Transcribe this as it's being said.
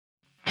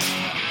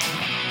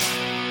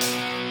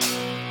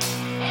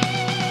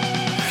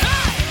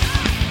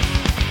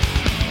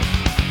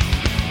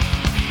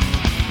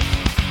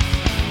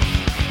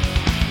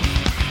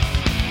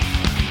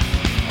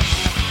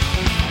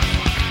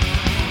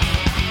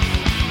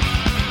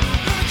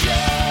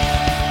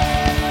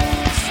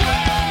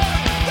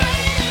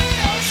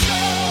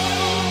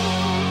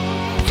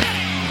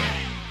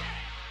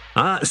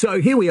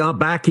So here we are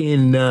back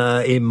in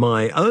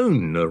my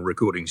own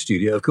recording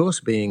studio, of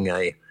course, being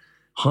a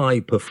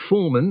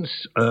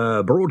high-performance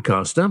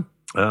broadcaster.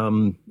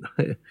 What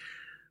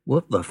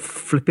the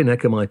flipping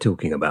heck am I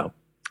talking about?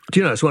 Do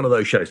you know, it's one of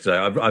those shows today.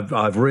 I've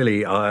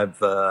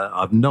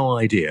no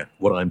idea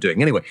what I'm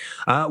doing. Anyway,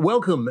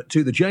 welcome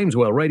to the James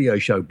Well Radio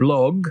Show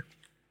blog.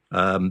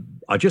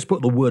 I just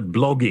put the word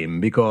blog in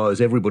because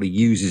everybody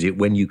uses it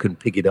when you can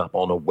pick it up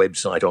on a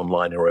website,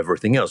 online, or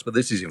everything else. But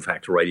this is, in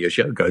fact, a radio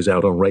show. It goes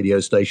out on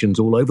radio stations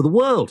all over the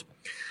world.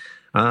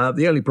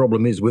 The only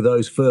problem is with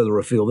those further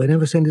afield, they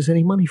never send us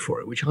any money for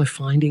it, which I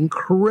find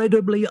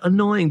incredibly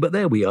annoying. But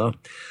there we are.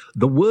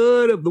 The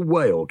word of the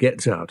whale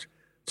gets out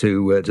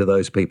to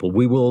those people.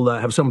 We will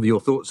have some of your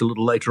thoughts a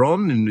little later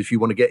on. And if you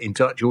want to get in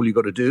touch, all you've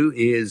got to do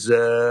is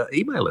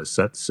email us.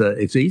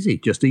 It's easy.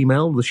 Just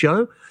email the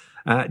show.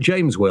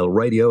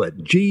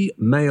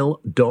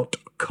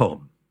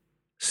 jameswellradio@gmail.com.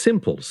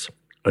 Simples,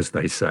 as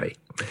they say.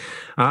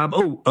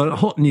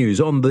 Hot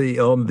news on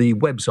the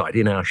website,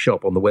 in our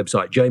shop on the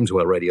website,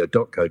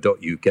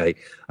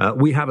 jameswellradio.co.uk.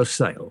 We have a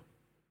sale.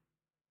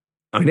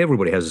 I mean,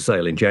 everybody has a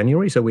sale in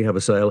January, so we have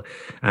a sale.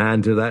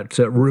 And that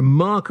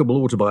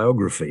remarkable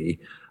autobiography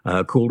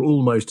called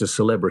Almost a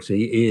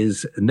Celebrity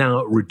is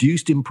now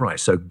reduced in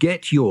price. So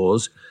get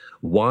yours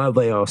while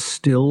they are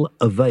still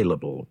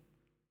available.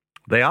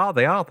 They are.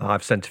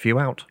 I've sent a few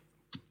out.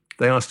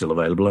 They are still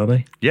available, are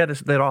they? Yeah,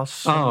 there are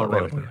some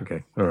available. Right.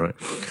 Okay, all right.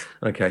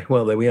 Okay,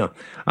 well, there we are.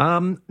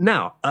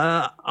 Now,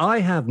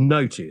 I have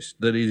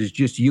noticed that it is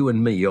just you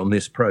and me on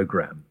this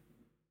programme.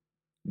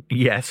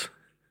 Yes.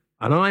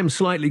 And I'm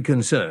slightly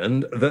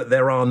concerned that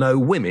there are no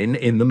women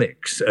in the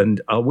mix.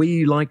 And are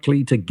we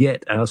likely to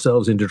get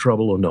ourselves into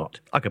trouble or not?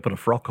 I could put a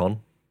frock on.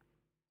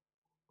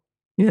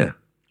 Yeah.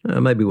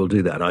 Maybe we'll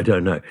do that. I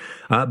don't know.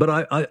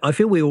 But I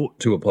feel we ought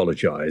to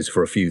apologise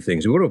for a few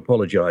things. We ought to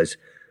apologise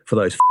for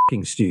those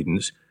fucking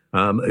students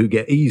who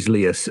get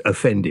easily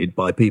offended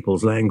by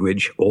people's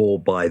language or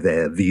by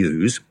their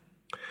views.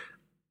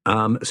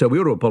 So we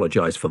ought to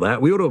apologise for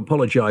that. We ought to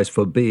apologise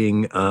for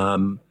being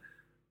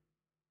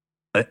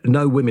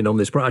no women on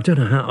this. I don't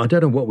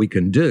know what we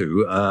can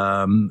do.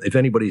 If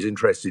anybody's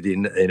interested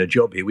in a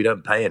job here, we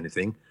don't pay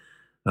anything.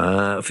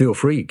 Feel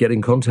free, get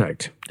in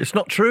contact. It's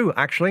not true,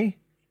 actually.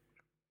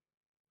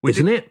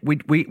 Isn't it?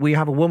 We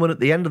have a woman at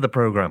the end of the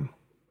programme.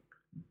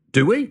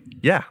 Do we?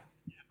 Yeah.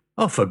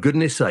 Oh, for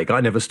goodness sake,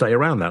 I never stay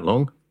around that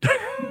long.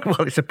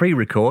 Well, it's a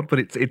pre-record, but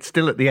it's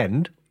still at the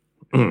end.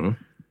 Mm.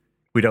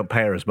 We don't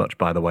pay her as much,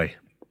 by the way.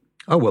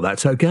 Oh, well,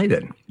 that's okay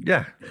then.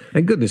 Yeah.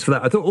 Thank goodness for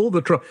that. I thought all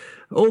the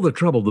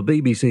trouble the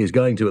BBC is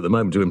going to at the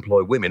moment to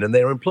employ women, and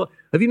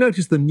have you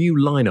noticed the new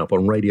lineup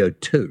on Radio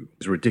 2?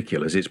 It's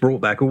ridiculous. It's brought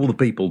back all the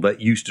people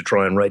that used to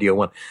try on Radio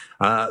 1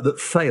 that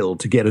failed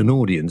to get an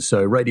audience.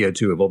 So Radio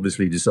 2 have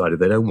obviously decided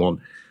they don't want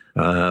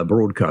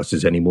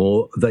broadcasters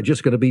anymore. They're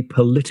just going to be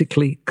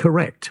politically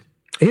correct.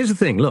 Here's the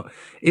thing. Look,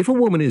 if a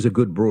woman is a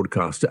good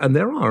broadcaster, and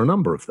there are a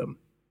number of them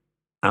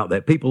out there,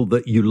 people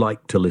that you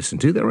like to listen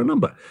to, there are a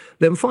number,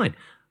 then fine.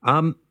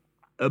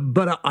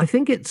 But I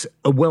think it's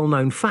a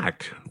well-known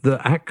fact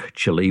that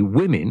actually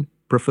women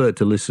prefer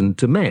to listen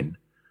to men.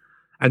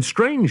 And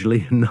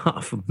strangely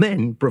enough,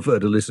 men prefer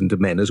to listen to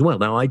men as well.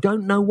 Now, I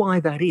don't know why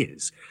that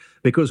is,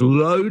 because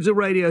loads of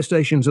radio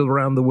stations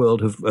around the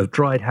world have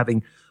tried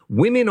having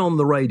women on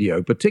the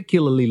radio,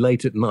 particularly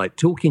late at night,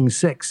 talking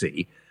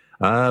sexy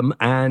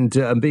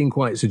and being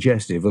quite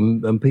suggestive,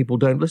 and people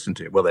don't listen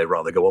to it. Well, they'd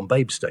rather go on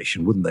Babe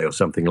Station, wouldn't they, or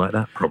something like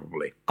that,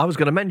 probably. I was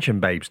going to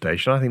mention Babe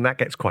Station. I think that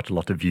gets quite a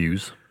lot of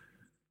views.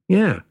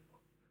 Yeah.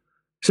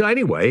 So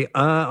anyway,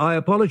 I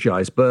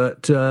apologise,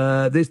 but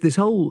there's this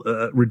whole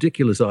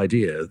ridiculous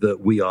idea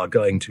that we are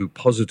going to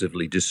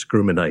positively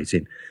discriminate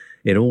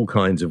in all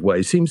kinds of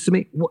ways. Seems to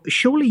me,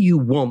 surely you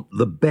want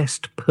the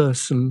best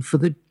person for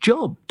the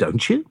job,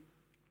 don't you?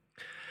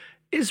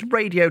 Is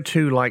Radio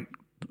 2 like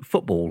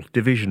football,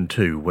 Division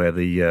 2, where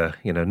the,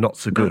 not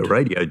so good... No,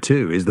 Radio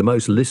 2 is the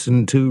most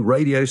listened to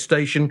radio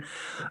station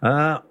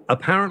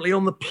apparently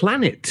on the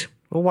planet.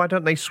 Well, why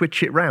don't they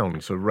switch it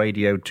round so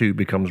Radio 2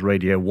 becomes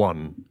Radio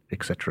 1,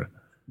 etc.?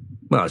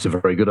 Well, it's a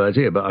very good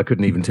idea, but I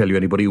couldn't even tell you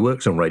anybody who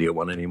works on Radio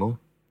 1 anymore.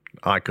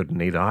 I couldn't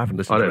either. I haven't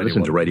listened to Radio 1. I don't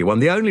listen to Radio 1.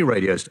 The only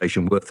radio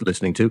station worth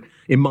listening to,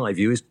 in my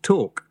view, is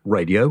Talk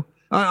Radio.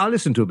 I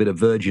listen to a bit of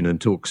Virgin and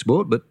Talk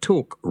Sport, but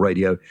Talk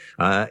Radio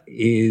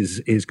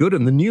is good.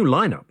 And the new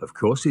lineup, of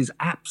course, is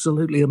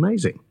absolutely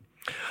amazing.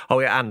 Oh,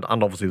 yeah, and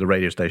obviously the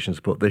radio stations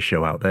put this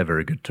show out. They're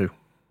very good too.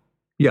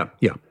 Yeah.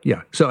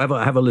 So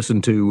have a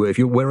listen to,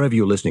 wherever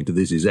you're listening to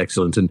this is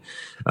excellent. And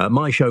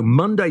my show,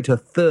 Monday to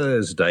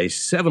Thursday,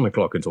 7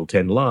 o'clock until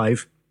 10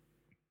 live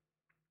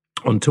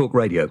on Talk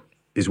Radio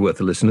is worth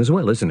a listen as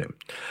well, isn't it?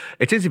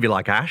 It is if you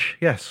like Ash,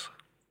 yes.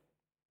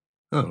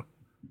 Oh,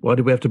 why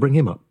did we have to bring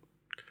him up?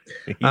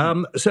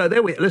 So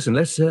there we listen.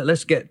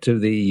 Let's get to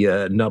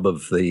the nub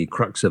of the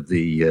crux of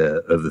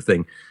the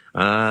thing.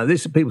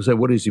 This people say,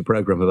 what is your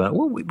program about?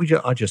 Well,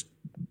 I just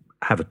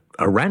have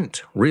a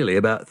rant really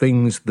about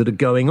things that are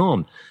going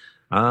on.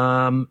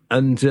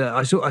 And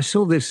I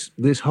saw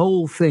this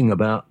whole thing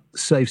about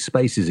safe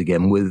spaces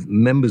again with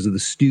members of the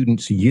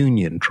Students'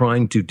 Union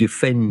trying to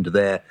defend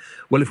their,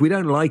 well, if we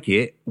don't like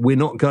it, we're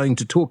not going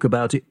to talk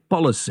about it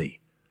policy.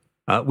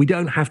 We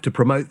don't have to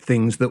promote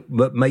things that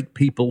make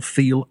people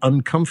feel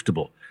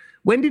uncomfortable.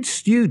 When did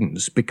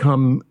students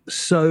become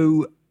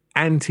so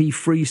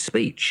anti-free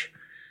speech?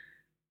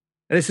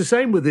 And it's the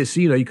same with this,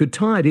 you could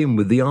tie it in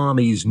with the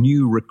Army's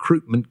new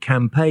recruitment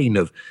campaign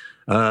of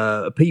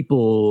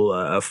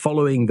people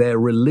following their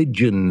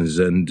religions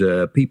and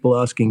people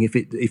asking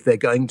if they're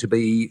going to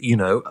be,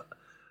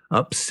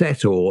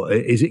 upset, or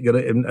is it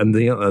going to, and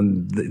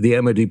the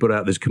MOD put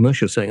out this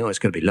commercial saying, it's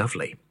going to be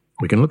lovely.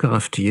 We can look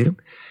after you.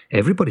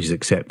 Everybody's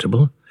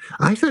acceptable.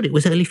 I thought it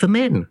was only for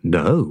men.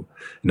 No,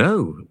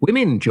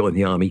 women join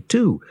the army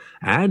too.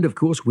 And, of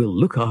course, we'll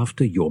look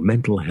after your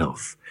mental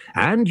health.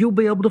 And you'll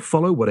be able to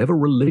follow whatever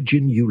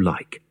religion you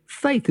like.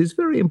 Faith is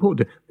very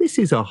important. This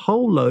is a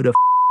whole load of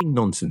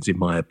nonsense, in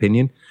my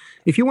opinion.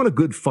 If you want a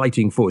good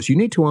fighting force, you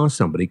need to ask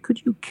somebody,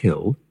 could you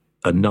kill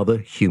another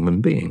human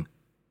being?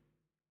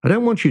 I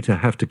don't want you to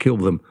have to kill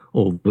them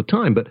all the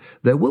time, but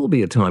there will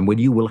be a time when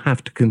you will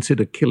have to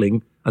consider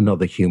killing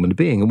another human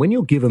being. And when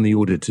you're given the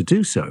order to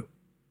do so,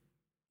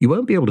 you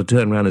won't be able to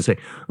turn around and say,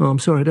 I'm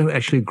sorry, I don't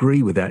actually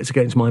agree with that. It's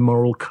against my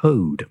moral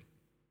code.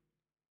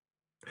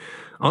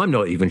 I'm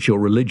not even sure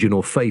religion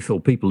or faith or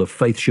people of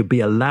faith should be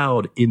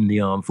allowed in the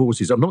armed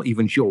forces. I'm not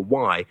even sure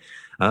why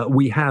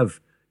we have,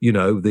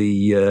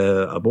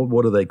 the,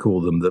 what do they call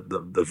them?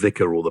 The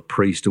vicar or the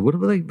priest, or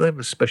whatever they have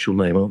a special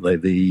name, aren't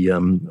they?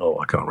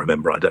 I can't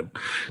remember. I don't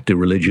do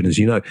religion, as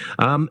you know.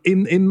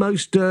 In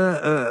most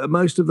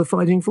of the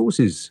fighting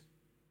forces.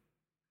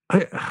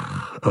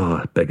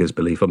 Beggar's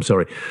belief. I'm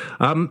sorry.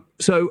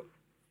 So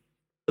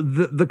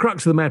the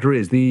crux of the matter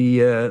is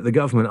the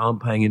government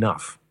aren't paying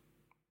enough.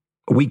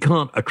 We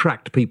can't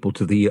attract people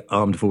to the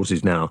armed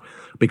forces now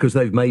because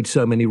they've made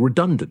so many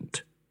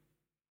redundant.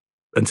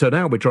 And so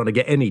now we're trying to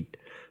get any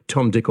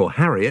Tom, Dick or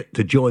Harriet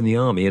to join the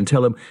army and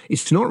tell them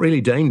it's not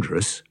really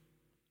dangerous.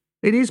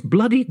 It is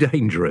bloody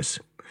dangerous.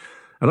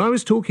 And I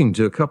was talking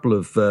to a couple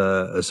of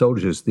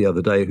soldiers the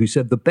other day who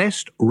said the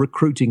best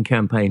recruiting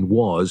campaign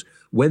was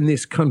when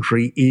this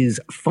country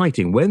is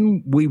fighting.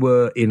 When we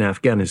were in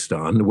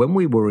Afghanistan, when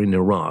we were in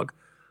Iraq,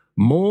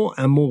 more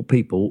and more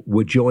people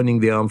were joining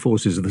the armed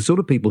forces, the sort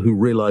of people who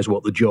realised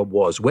what the job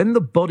was. When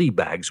the body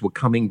bags were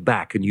coming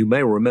back, and you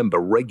may remember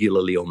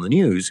regularly on the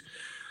news,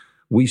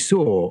 we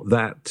saw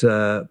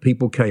that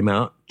people came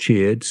out,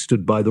 cheered,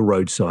 stood by the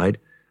roadside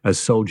as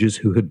soldiers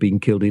who had been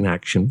killed in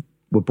action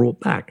were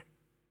brought back.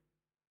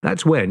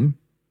 That's when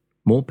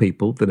more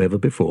people than ever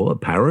before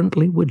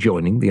apparently were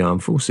joining the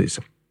armed forces.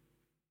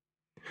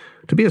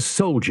 To be a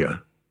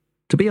soldier,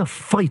 to be a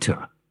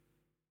fighter,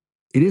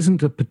 it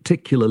isn't a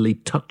particularly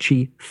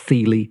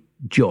touchy-feely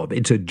job.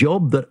 It's a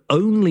job that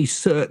only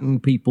certain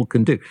people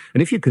can do.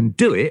 And if you can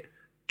do it,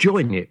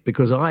 join it,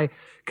 because I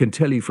can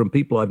tell you from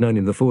people I've known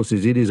in the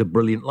forces, it is a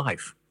brilliant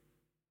life.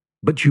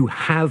 But you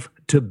have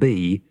to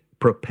be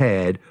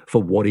prepared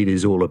for what it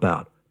is all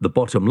about. The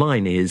bottom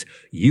line is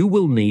you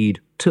will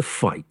need to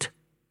fight.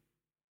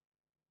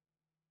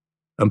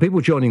 And people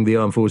joining the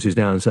armed forces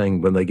now and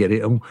saying when they get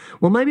it,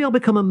 well, maybe I'll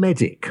become a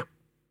medic.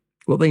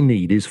 What they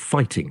need is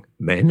fighting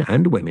men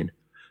and women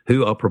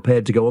who are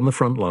prepared to go on the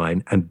front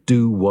line and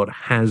do what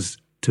has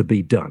to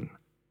be done.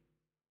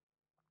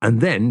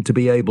 And then to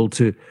be able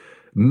to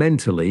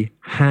mentally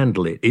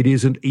handle it. It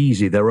isn't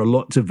easy. There are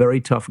lots of very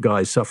tough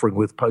guys suffering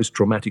with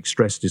post-traumatic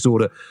stress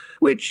disorder,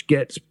 which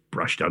gets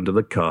brushed under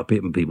the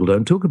carpet and people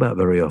don't talk about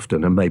very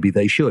often, and maybe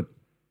they should.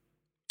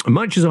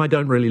 Much as I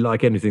don't really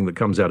like anything that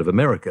comes out of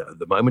America at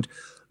the moment,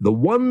 the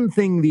one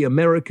thing the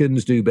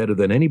Americans do better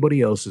than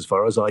anybody else, as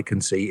far as I can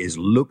see, is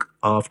look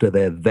after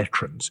their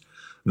veterans.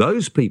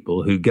 Those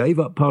people who gave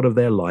up part of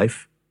their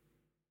life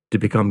to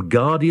become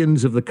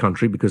guardians of the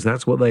country, because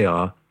that's what they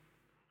are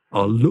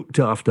looked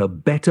after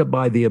better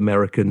by the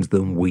Americans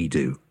than we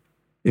do.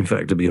 In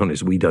fact, to be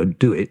honest, we don't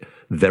do it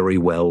very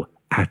well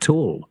at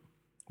all.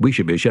 We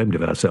should be ashamed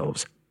of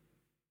ourselves.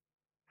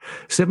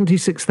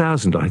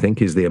 76,000, I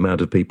think, is the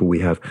amount of people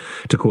we have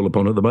to call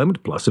upon at the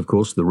moment, plus, of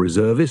course, the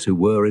reservists who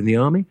were in the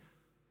army.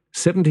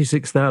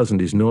 76,000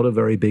 is not a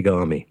very big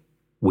army.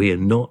 We are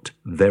not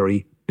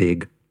very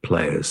big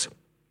players.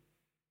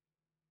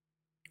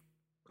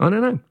 I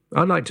don't know.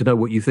 I'd like to know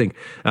what you think.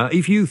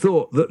 If you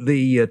thought that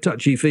the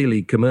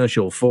touchy-feely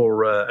commercial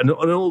for and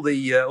all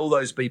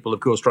those people, of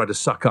course, trying to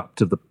suck up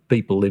to the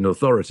people in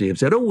authority have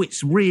said,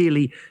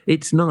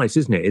 it's nice,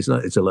 isn't it?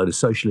 It's a load of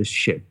socialist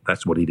shit.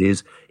 That's what it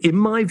is, in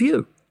my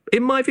view.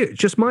 It's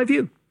just my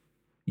view.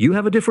 You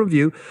have a different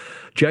view.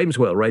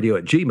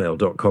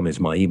 jameswellradio@gmail.com is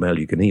my email.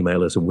 You can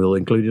email us and we'll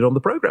include it on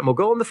the programme. Or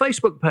go on the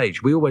Facebook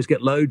page. We always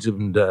get loads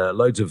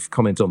of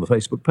comments on the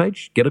Facebook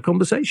page. Get a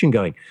conversation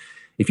going.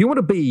 If you want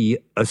to be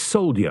a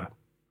soldier,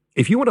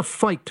 if you want to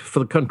fight for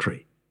the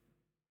country,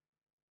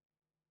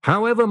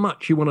 however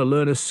much you want to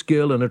learn a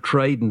skill and a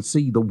trade and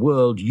see the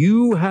world,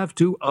 you have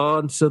to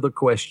answer the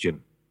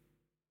question,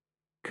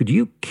 could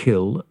you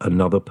kill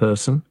another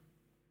person?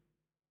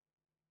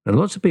 And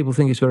lots of people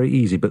think it's very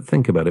easy, but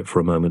think about it for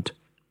a moment.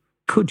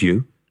 Could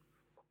you?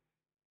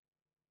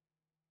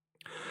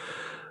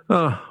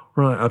 Oh,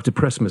 right, I've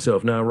depressed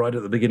myself now right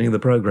at the beginning of the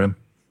programme.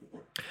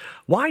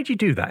 Why do you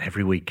do that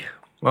every week?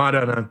 I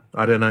don't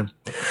know.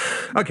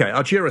 Okay,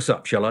 I'll cheer us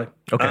up, shall I?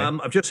 Okay.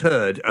 I've just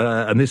heard,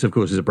 and this, of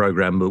course, is a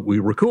programme that we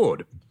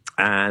record,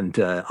 and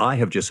I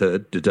have just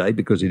heard today,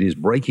 because it is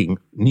breaking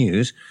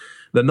news,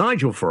 that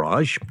Nigel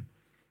Farage,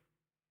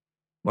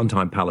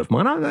 one-time pal of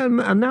mine,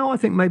 and now I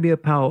think maybe a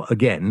pal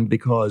again,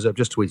 because I've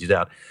just tweeted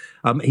out,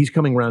 he's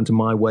coming round to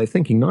my way of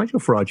thinking. Nigel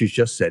Farage has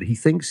just said he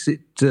thinks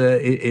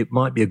it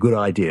might be a good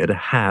idea to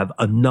have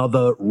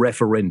another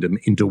referendum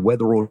into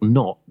whether or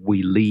not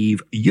we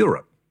leave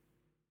Europe.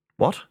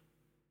 What?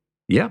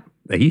 Yeah,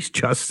 he's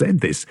just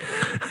said this.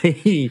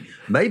 He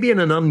maybe in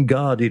an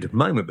unguarded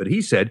moment, but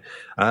he said,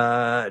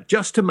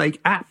 just to make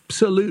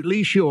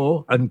absolutely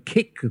sure and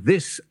kick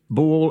this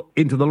ball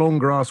into the long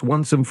grass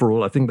once and for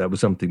all, I think that was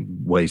something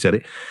way he said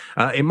it,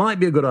 it might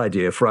be a good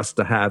idea for us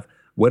to have,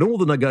 when all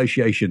the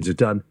negotiations are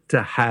done,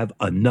 to have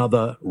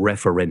another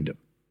referendum.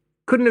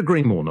 Couldn't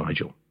agree more,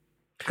 Nigel.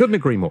 Couldn't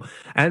agree more.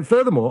 And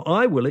furthermore,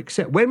 I will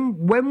accept,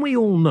 when we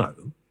all know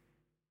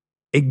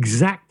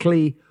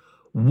exactly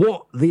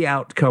what the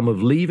outcome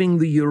of leaving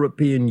the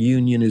European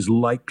Union is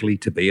likely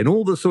to be, and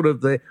all the sort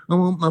of I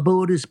want my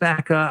borders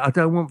back, I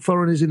don't want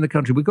foreigners in the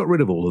country. We got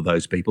rid of all of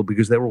those people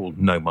because they're all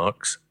no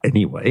marks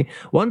anyway.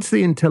 Once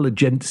the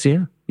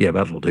intelligentsia, yeah,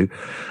 that'll do,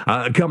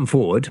 come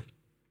forward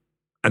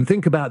and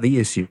think about the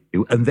issue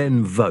and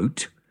then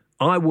vote,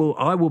 I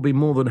will be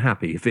more than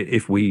happy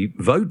if we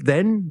vote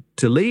then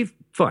to leave.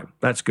 Fine,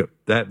 that's good.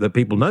 The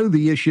people know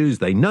the issues,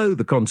 they know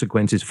the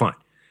consequences. Fine.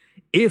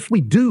 If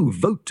we do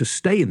vote to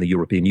stay in the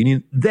European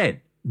Union,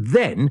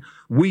 then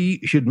we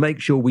should make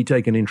sure we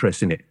take an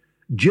interest in it.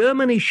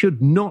 Germany should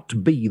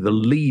not be the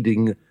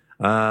leading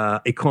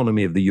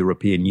economy of the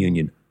European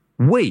Union.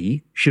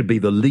 We should be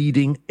the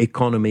leading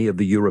economy of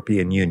the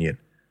European Union.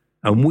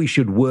 And we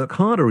should work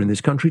harder in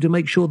this country to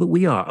make sure that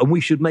we are. And we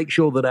should make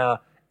sure that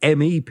our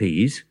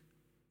MEPs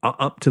are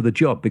up to the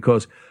job,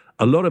 because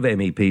a lot of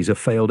MEPs are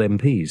failed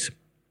MPs.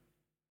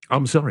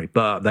 I'm sorry,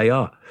 but they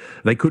are.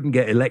 They couldn't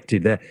get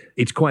elected there.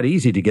 It's quite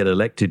easy to get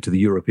elected to the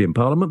European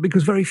Parliament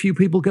because very few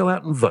people go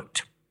out and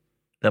vote.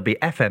 There'll be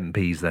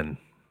FMPs then.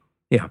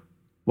 Yeah.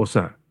 What's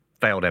that?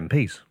 Failed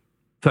MPs.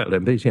 Failed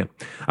MPs,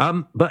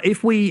 yeah. But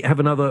if we have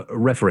another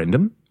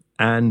referendum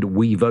and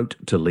we vote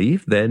to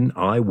leave, then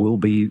I will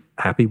be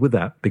happy with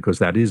that, because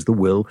that is the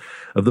will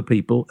of the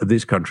people of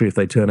this country if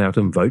they turn out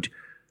and vote.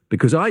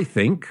 Because I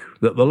think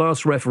that the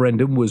last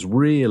referendum was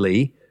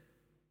really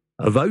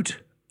a vote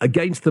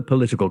against the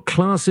political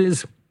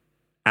classes,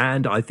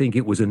 and I think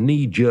it was a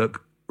knee-jerk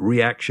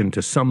reaction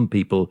to some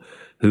people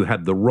who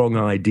had the wrong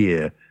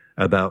idea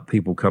about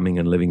people coming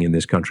and living in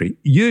this country,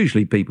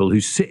 usually people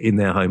who sit in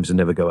their homes and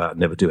never go out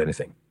and never do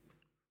anything.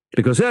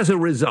 Because as a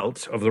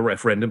result of the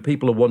referendum,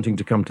 people are wanting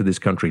to come to this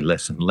country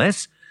less and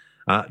less,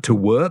 to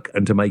work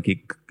and to make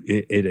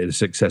it a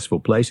successful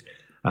place.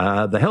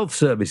 The health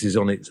service is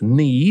on its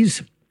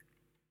knees.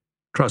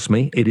 Trust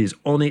me, it is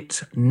on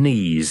its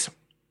knees.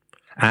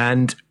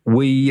 And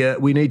we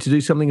need to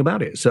do something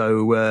about it.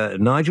 So,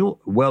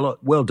 Nigel,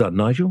 well done,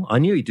 Nigel. I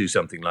knew he'd do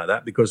something like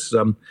that, because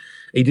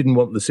he didn't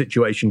want the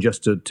situation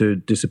just to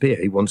disappear.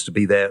 He wants to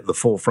be there at the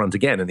forefront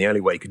again. And the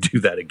only way he could do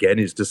that again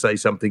is to say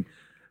something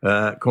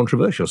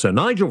controversial. So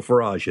Nigel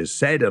Farage has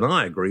said, and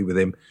I agree with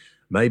him,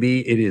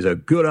 maybe it is a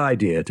good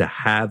idea to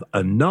have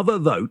another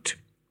vote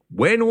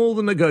when all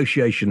the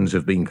negotiations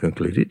have been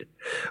concluded,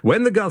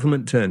 when the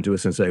government turn to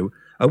us and say,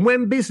 and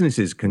when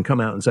businesses can come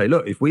out and say,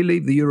 look, if we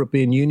leave the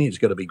European Union, it's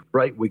going to be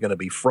great, we're going to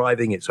be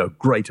thriving, it's a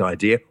great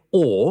idea.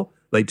 Or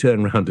they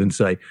turn around and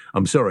say,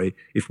 I'm sorry,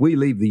 if we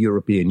leave the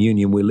European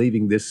Union, we're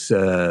leaving this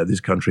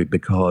country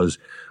because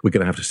we're going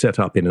to have to set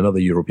up in another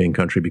European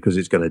country because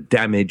it's going to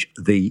damage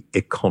the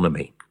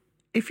economy.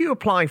 If you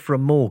apply for a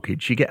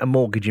mortgage, you get a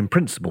mortgage in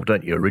principle,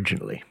 don't you,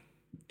 originally?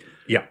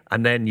 Yeah.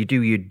 And then you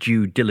do your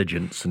due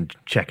diligence and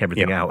check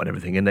everything out and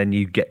everything, and then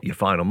you get your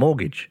final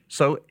mortgage.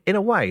 So in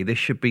a way, this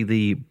should be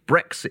the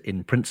Brexit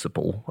in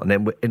principle, and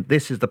then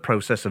this is the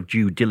process of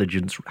due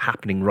diligence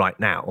happening right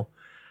now,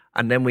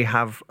 and then we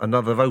have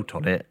another vote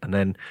on it, and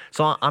then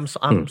so I'm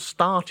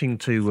starting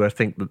to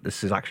think that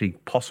this is actually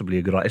possibly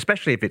a good idea,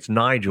 especially if it's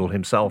Nigel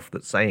himself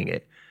that's saying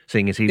it,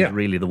 seeing as he's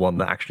really the one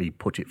that actually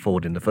put it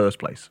forward in the first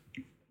place.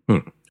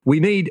 We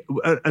need,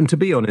 and to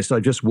be honest, I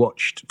just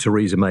watched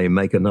Theresa May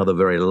make another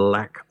very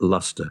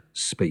lackluster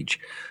speech.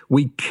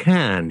 We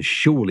can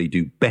surely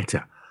do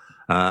better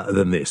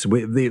than this.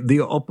 We've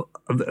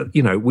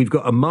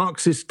got a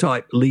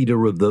Marxist-type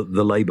leader of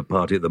the Labour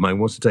Party at the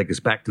moment, wants to take us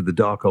back to the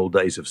dark old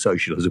days of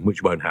socialism,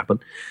 which won't happen.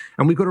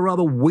 And we've got a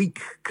rather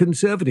weak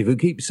Conservative who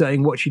keeps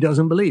saying what she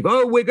doesn't believe.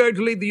 Oh, we're going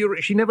to leave the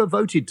Euro. She never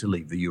voted to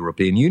leave the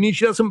European Union.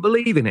 She doesn't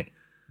believe in it.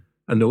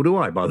 And nor do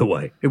I, by the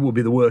way. It will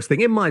be the worst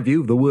thing, in my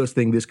view, the worst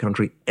thing this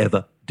country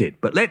ever did.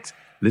 But let's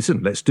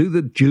do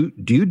the due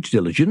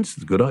diligence.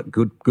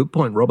 Good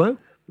point, Robbo.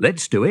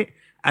 Let's do it.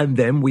 And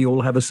then we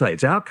all have a say.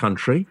 It's our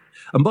country.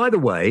 And by the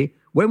way,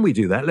 when we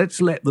do that,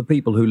 let's let the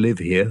people who live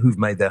here, who've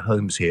made their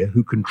homes here,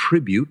 who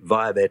contribute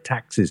via their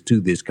taxes to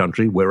this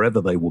country,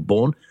 wherever they were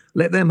born,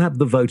 let them have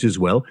the vote as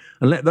well.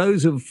 And let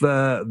those of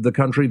the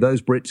country,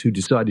 those Brits who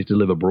decided to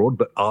live abroad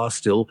but are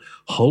still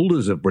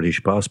holders of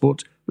British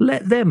passports,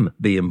 let them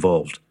be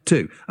involved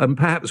too. And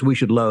perhaps we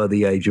should lower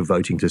the age of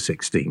voting to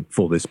 16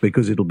 for this,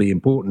 because it'll be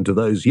important to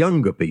those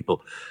younger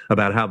people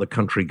about how the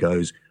country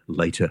goes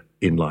later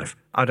in life.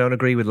 I don't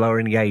agree with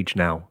lowering the age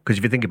now, because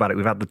if you think about it,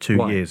 we've had the 2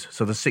 Why? years.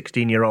 So the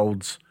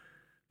 16-year-olds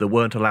that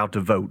weren't allowed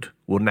to vote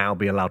will now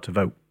be allowed to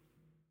vote.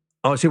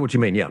 Oh, I see what you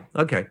mean. Yeah.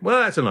 Okay.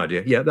 Well, that's an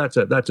idea. Yeah, that's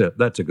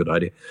a good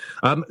idea.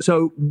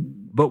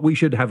 But we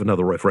should have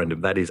another referendum.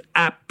 That is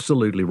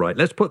absolutely right.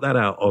 Let's put that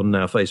out on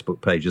our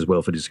Facebook page as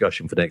well for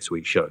discussion for next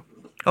week's show.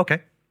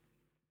 Okay.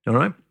 All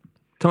right.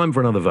 Time for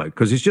another vote,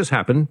 because it's just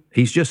happened.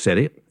 He's just said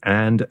it,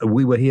 and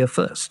we were here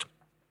first.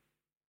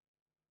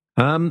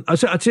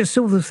 I just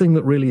saw the thing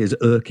that really is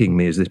irking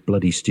me is this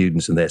bloody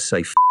students and their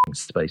safe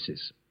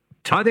spaces.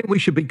 I think we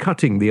should be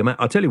cutting the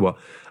amount. I'll tell you what,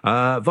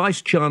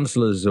 vice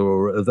chancellors,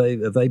 or are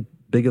they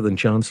bigger than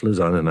chancellors?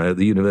 I don't know.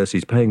 The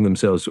universities paying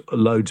themselves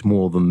loads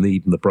more than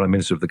the prime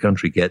minister of the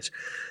country gets,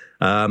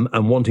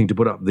 and wanting to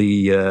put up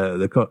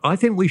the. I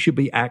think we should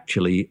be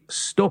actually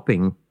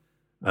stopping.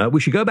 We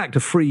should go back to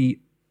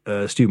free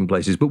student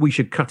places, but we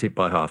should cut it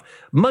by half.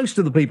 Most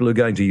of the people who are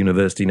going to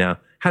university now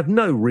have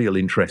no real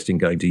interest in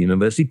going to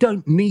university,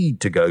 don't need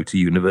to go to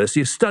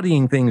university, are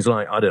studying things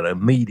like, I don't know,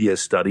 media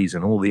studies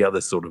and all the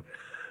other sort of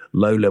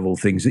low-level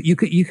things that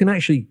you can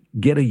actually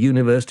get a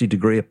university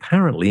degree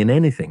apparently in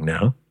anything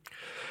now.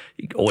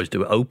 You can always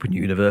do it open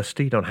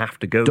university. You don't have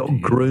to go Dog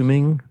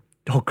grooming.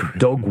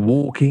 Dog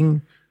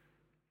walking.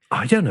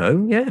 I don't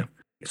know, yeah.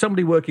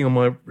 Somebody working on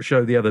my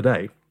show the other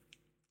day,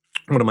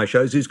 one of my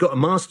shows, who's got a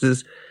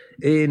master's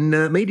in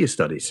media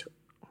studies.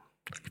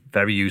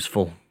 Very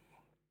useful.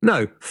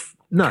 No,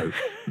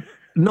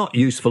 not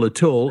useful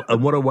at all,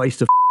 and what a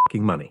waste of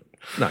fucking money.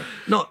 No,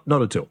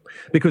 not at all.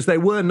 Because they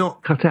were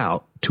not cut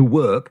out to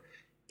work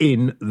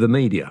in the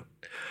media.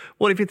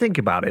 Well, if you think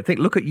about it,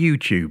 look at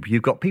YouTube.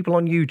 You've got people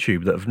on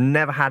YouTube that have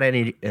never had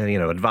any,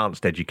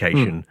 advanced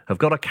education, have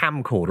got a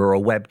camcorder or a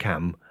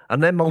webcam,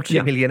 and they're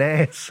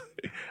multi-millionaires.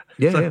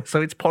 Yeah.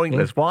 So it's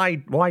pointless. Yeah.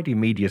 Why do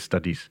media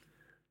studies?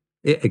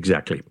 Yeah,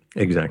 exactly.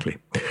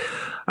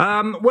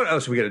 What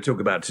else are we going to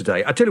talk about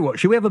today? I tell you what,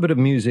 should we have a bit of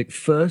music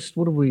first?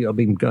 I've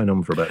been going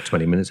on for about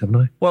 20 minutes, haven't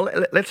I? Well,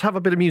 let's have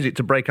a bit of music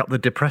to break up the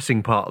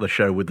depressing part of the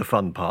show with the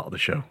fun part of the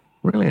show.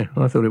 Really?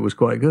 I thought it was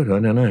quite good. I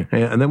don't know.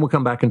 Yeah, and then we'll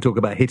come back and talk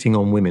about hitting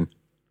on women.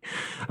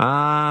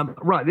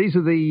 Right, these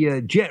are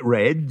the Jet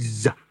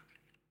Reds,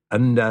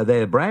 and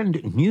their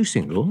brand new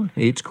single.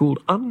 It's called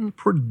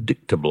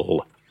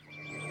Unpredictable.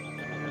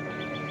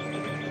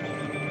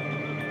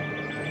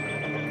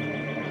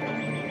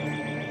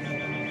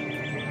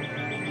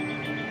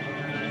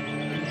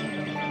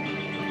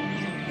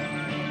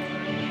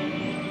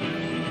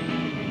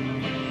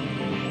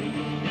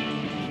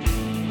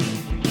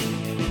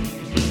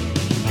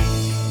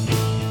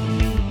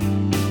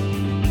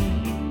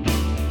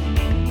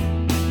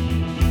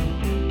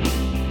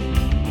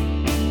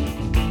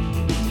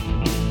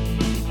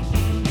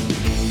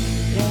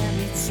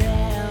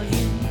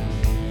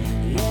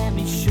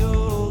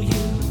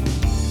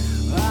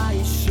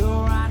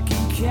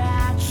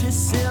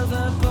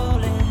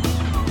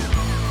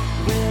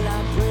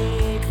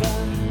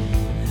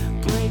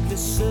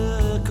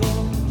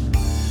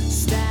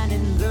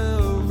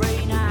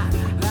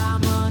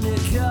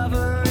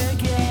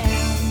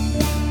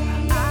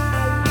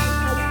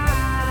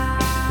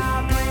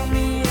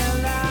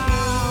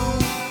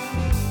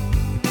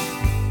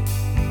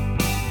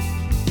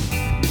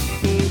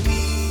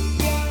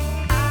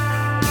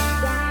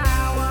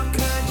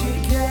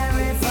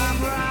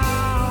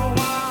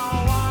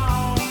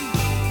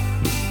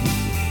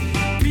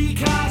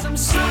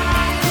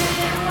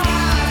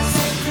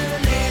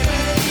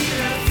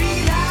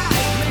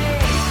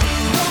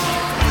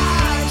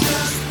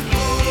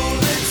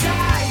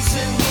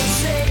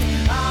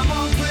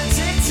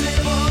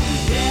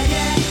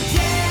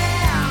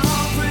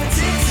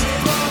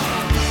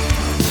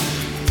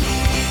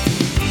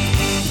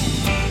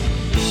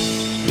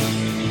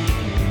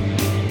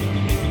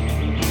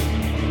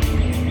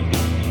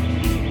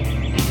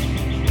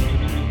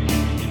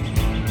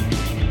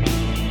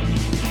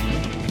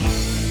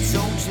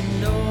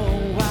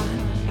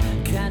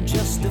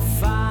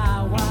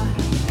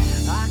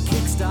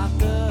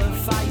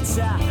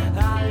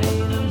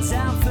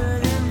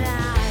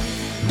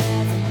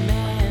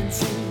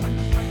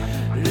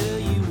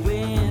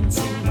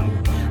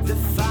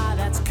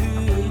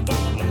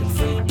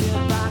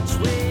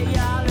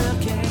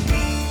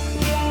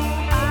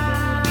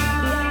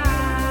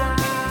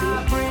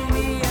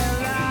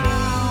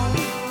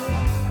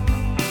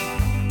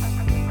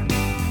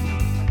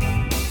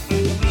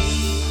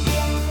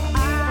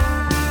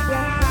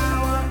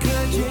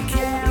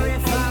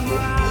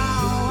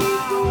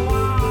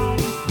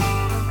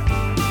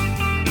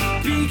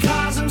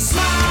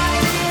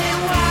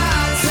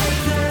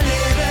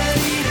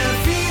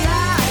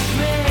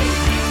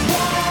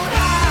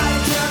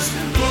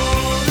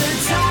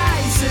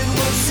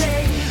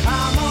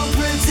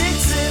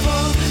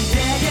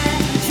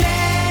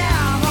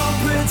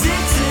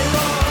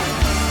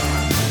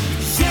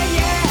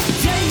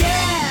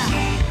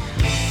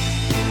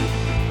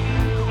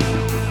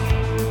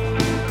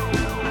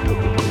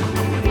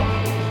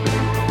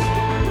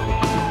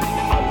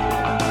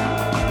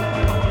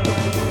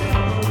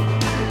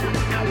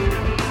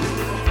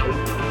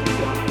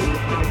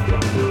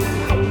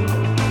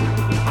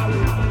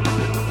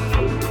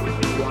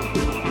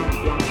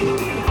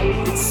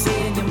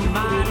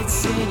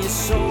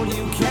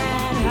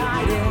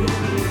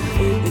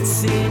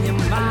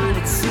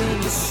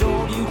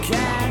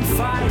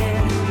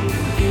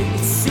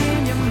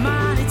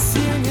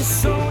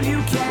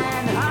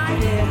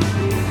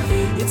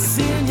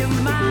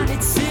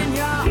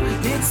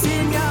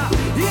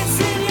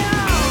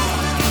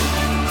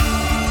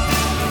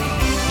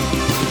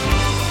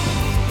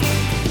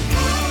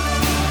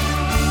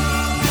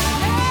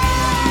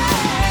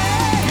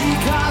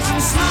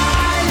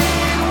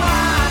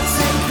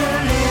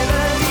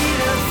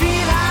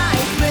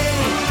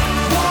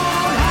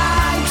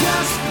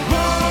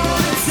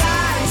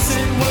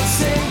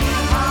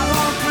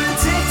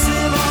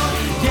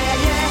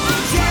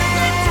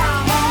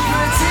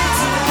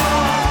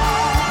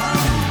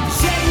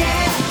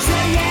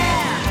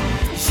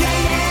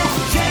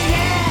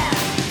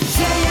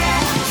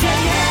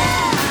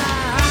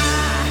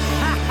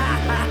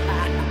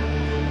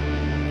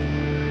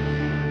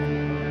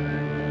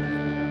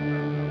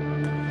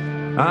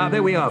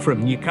 There we are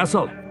from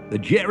Newcastle, the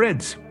Jet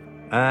Reds.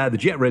 The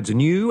Jet Reds, a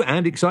new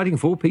and exciting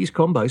four-piece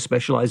combo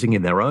specialising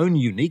in their own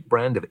unique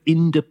brand of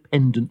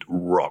independent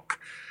rock.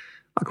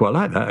 I quite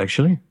like that,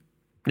 actually.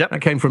 Yep.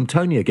 That came from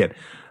Tony again.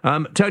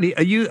 Tony,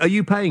 are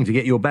you paying to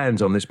get your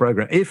bands on this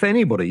programme? If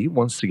anybody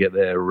wants to get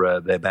their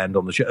band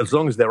on the show, as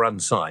long as they're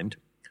unsigned,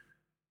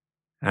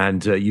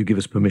 and you give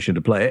us permission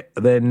to play it,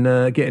 then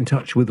get in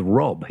touch with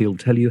Rob. He'll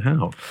tell you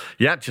how.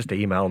 Yeah, just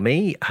email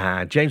me,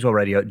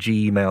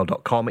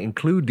 jameswellradio@gmail.com.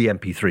 Include the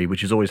MP3,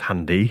 which is always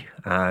handy,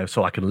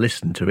 so I can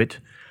listen to it,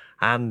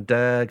 and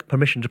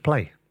permission to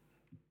play.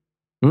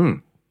 Okay,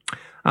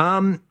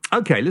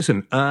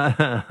 listen.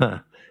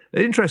 An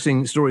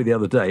interesting story the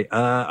other day.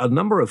 A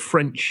number of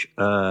French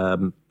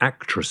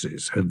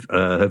actresses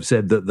have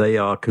said that they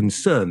are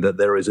concerned that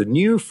there is a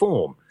new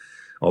form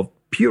of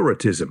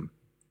Puritanism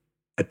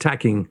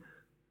attacking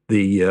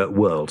the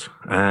world.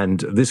 And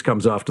this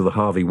comes after the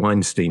Harvey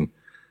Weinstein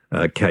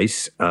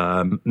case.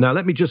 Now,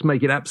 let me just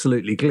make it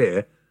absolutely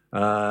clear.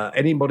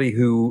 Anybody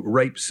who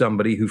rapes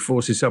somebody, who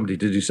forces somebody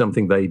to do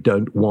something they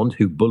don't want,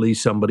 who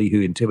bullies somebody,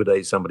 who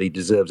intimidates somebody,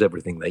 deserves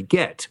everything they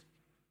get.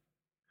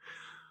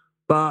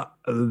 But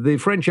the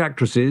French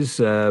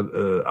actresses,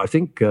 I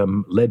think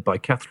led by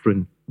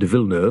Catherine de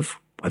Villeneuve,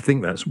 I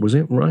think was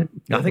it right?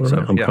 I think so.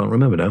 I can't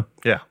remember now.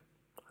 Yeah,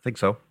 I think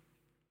so.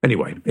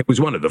 Anyway, it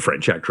was one of the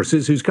French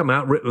actresses who's come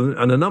out,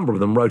 and a number of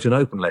them wrote an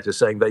open letter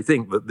saying they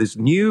think that this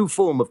new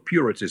form of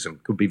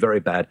Puritanism could be very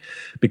bad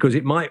because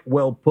it might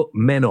well put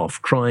men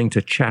off trying to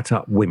chat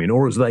up women,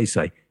 or as they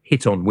say,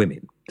 hit on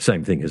women.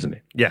 Same thing, isn't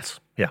it? Yes,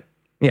 yeah.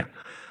 Yeah.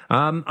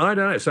 I don't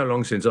know. It's so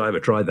long since I ever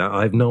tried that.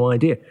 I have no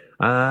idea.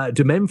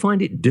 Do men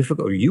find it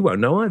difficult? You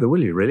won't know either,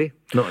 will you, really?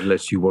 Not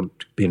unless you want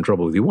to be in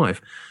trouble with your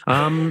wife.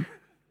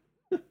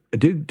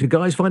 Do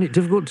guys find it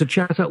difficult to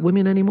chat up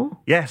women anymore?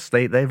 Yes,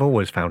 they've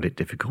always found it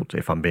difficult,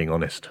 if I'm being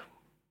honest.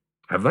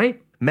 Have they?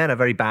 Men are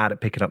very bad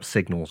at picking up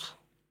signals.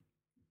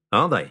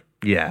 Are they?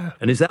 Yeah.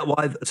 And is that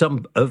why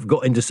some have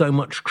got into so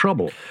much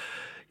trouble?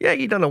 Yeah,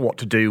 you don't know what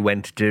to do,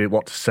 when to do it,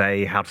 what to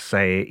say, how to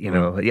say it, you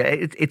know. Yeah,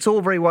 it's all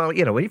very well,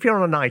 you know, if you're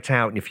on a night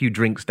out and a few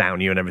drinks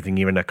down you and everything,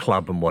 you're in a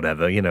club and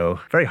whatever, you know,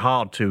 very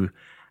hard to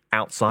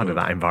outside of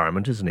that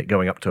environment, isn't it,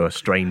 going up to a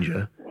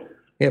stranger?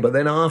 Yeah, but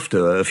then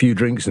after a few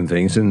drinks and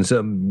things, and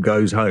some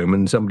goes home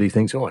and somebody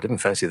thinks, oh, I didn't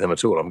fancy them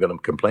at all, I'm going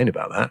to complain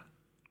about that.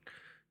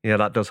 Yeah,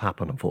 that does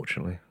happen,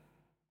 unfortunately.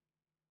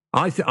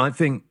 I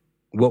think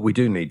what we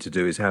do need to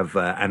do is have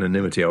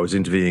anonymity. I was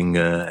interviewing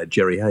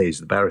Jerry Hayes,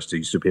 the barrister who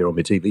used to appear on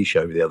my TV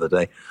show the other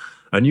day,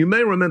 and you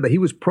may remember he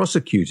was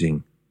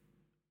prosecuting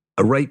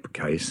a rape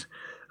case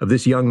of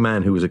this young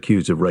man who was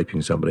accused of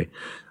raping somebody,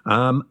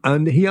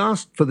 and he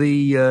asked for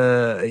the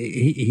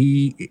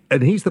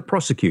and he's the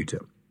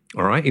prosecutor.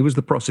 All right, he was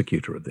the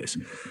prosecutor of this,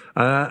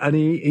 and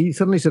he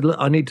suddenly said, "Look,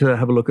 I need to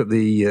have a look at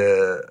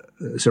the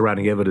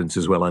surrounding evidence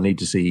as well. I need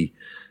to see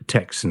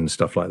texts and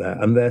stuff like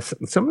that." And there's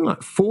something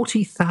like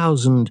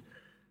 40,000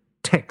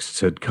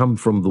 texts had come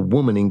from the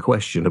woman in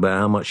question about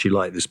how much she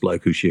liked this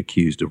bloke who she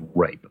accused of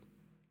rape,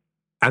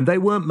 and they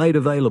weren't made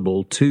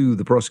available to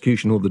the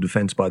prosecution or the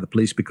defence by the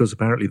police because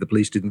apparently the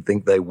police didn't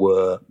think they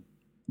were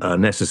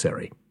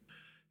necessary.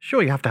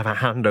 Sure, you have to have a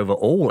hand over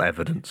all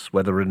evidence,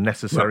 whether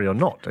necessary or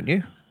not, don't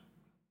you?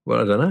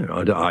 Well, I don't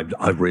know.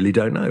 I really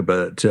don't know.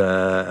 But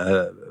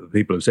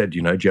people have said,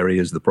 you know, Jerry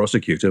is the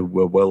prosecutor.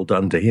 Well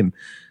done to him.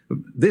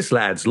 This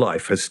lad's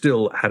life has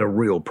still had a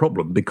real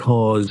problem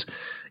because,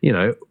 you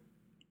know,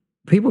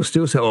 people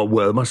still say, oh,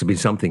 well, there must have been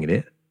something in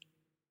it.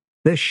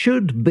 There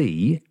should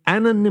be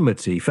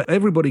anonymity for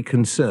everybody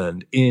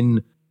concerned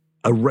in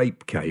a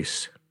rape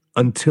case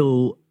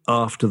until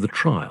after the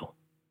trial.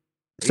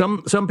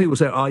 Some people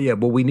say, oh, yeah,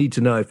 well, we need to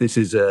know if this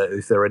is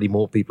if there are any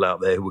more people out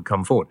there who would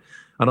come forward.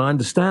 And I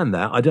understand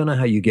that. I don't know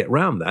how you get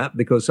around that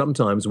because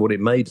sometimes what it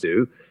may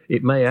do,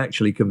 it may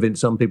actually convince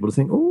some people to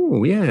think,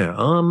 oh, yeah,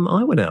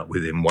 I went out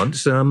with him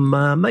once.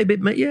 Maybe,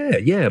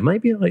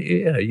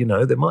 you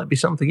know, there might be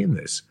something in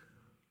this.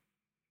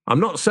 I'm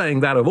not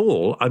saying that at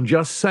all. I'm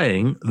just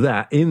saying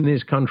that in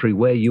this country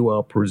where you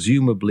are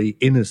presumably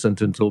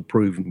innocent until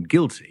proven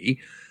guilty,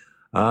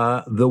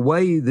 the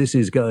way this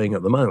is going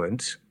at the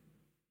moment,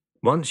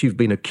 once you've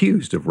been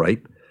accused of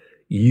rape,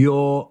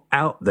 you're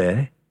out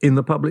there in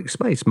the public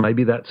space.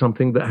 Maybe that's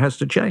something that has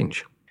to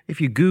change.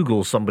 If you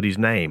Google somebody's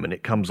name and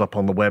it comes up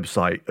on the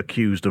website,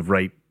 accused of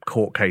rape,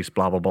 court case,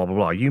 blah, blah, blah, blah,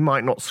 blah, you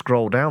might not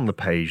scroll down the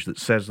page that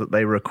says that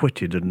they were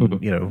acquitted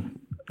and, you know,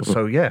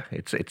 so yeah,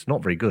 it's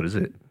not very good, is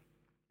it?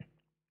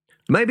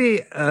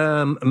 Maybe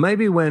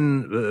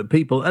when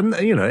people, and,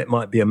 you know, it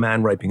might be a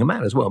man raping a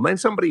man as well. I mean,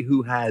 somebody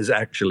who has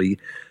actually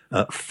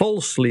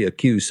falsely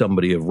accused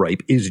somebody of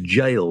rape is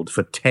jailed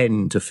for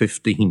 10 to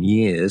 15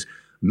 years.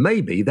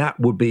 Maybe that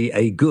would be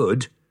a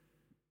good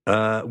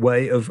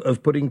way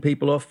of putting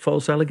people off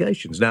false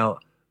allegations. Now,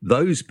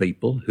 those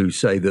people who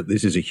say that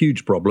this is a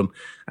huge problem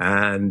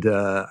and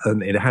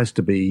it has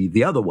to be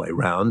the other way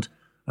round,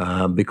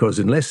 because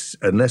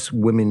unless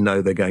women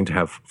know they're going to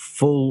have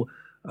full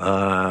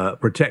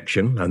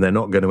protection and they're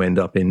not going to end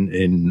up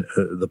in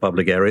the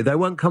public area, they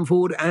won't come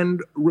forward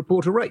and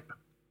report a rape.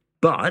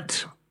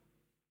 But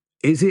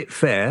is it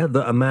fair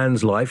that a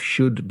man's life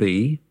should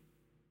be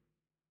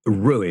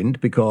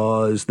ruined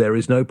because there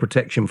is no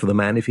protection for the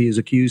man if he is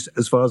accused,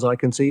 as far as I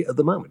can see at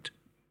the moment?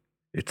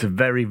 It's a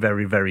very,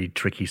 very, very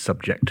tricky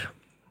subject.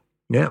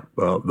 Yeah,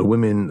 well,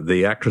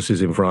 the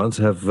actresses in France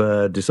have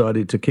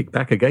decided to kick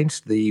back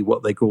against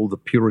what they call the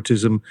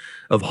puritanism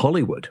of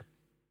Hollywood.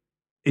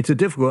 It's a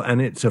difficult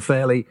and it's a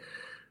fairly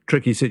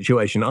tricky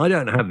situation. I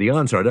don't have the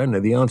answer. I don't know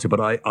the answer, but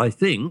I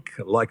think,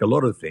 like a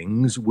lot of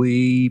things,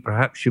 we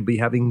perhaps should be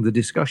having the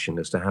discussion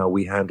as to how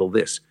we handle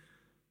this.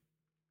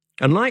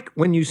 And like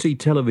when you see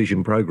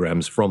television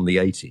programs from the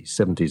 80s,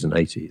 70s and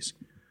 80s,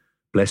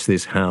 Bless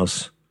This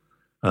House,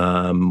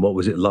 what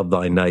was it, Love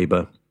Thy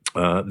Neighbour,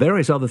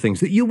 various other things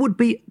that you would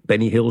be,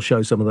 Benny Hill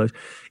show, some of those,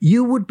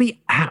 you would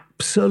be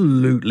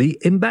absolutely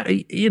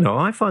embarrassed.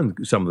 I find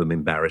some of them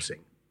embarrassing.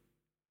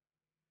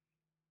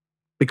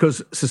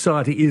 Because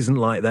society isn't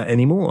like that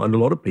anymore. And a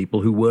lot of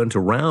people who weren't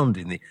around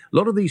a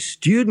lot of these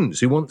students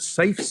who want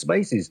safe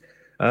spaces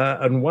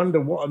and wonder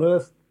what on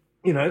earth,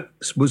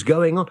 was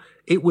going on.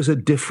 It was a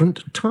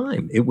different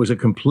time. It was a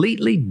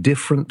completely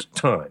different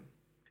time.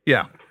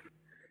 Yeah.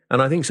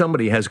 And I think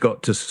somebody has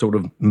got to sort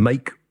of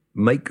make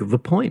the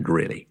point,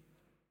 really.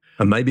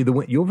 And maybe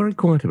you're very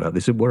quiet about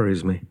this. It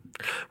worries me.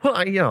 Well,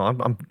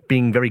 I'm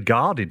being very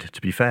guarded, to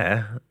be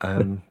fair.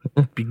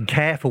 Being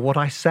careful what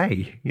I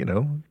say,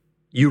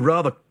 You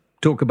rather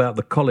talk about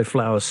the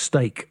cauliflower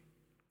steak.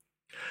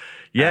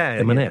 Yeah,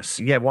 M&S.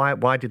 Yeah,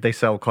 why did they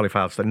sell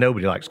cauliflower steak?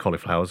 Nobody likes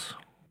cauliflowers.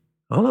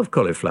 I love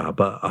cauliflower,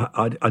 but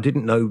I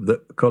didn't know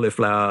that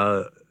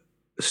cauliflower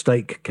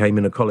steak came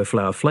in a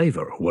cauliflower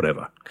flavour or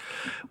whatever.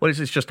 Well,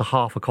 it's just a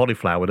half a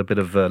cauliflower with a bit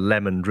of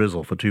lemon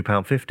drizzle for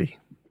 £2.50.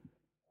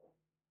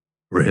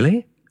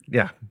 Really?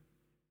 Yeah.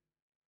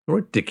 A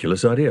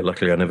ridiculous idea.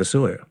 Luckily, I never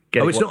saw it.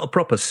 It's not a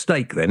proper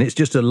steak then. It's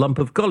just a lump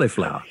of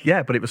cauliflower.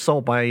 Yeah, but it was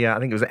sold by, I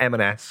think it was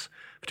M&S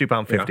for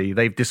 £2.50. Yeah.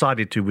 They've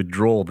decided to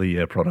withdraw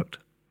the product.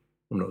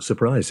 I'm not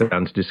surprised.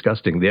 Sounds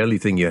disgusting. The only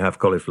thing you have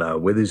cauliflower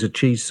with is a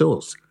cheese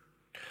sauce.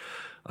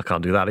 I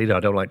can't do that either. I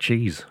don't like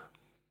cheese.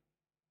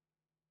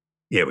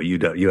 Yeah, well, you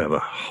don't. You have a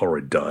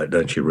horrid diet,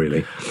 don't you?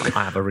 Really?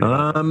 I have a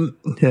really.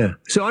 Yeah.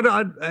 So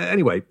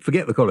anyway,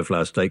 forget the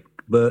cauliflower steak.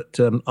 But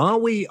are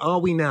we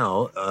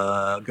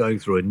now going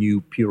through a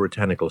new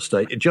puritanical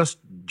state?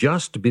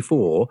 Just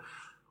before,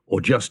 or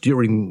just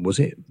during, was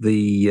it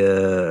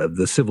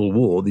the Civil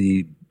War,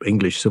 the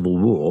English Civil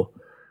War?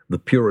 The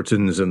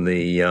Puritans and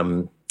the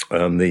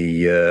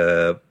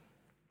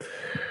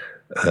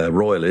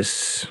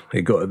Royalists.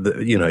 You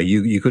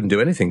couldn't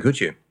do anything, could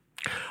you?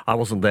 I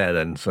wasn't there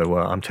then, so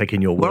I'm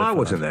taking your word. Well, I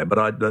wasn't there,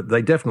 but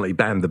they definitely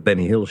banned the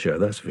Benny Hill show.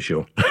 That's for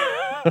sure.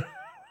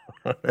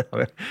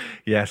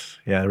 Yes,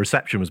 yeah. The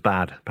reception was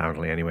bad,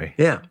 apparently. Anyway.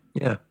 Yeah.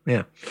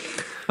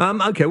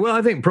 Okay, well,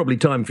 I think probably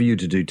time for you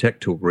to do tech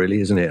talk,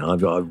 really, isn't it?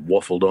 I've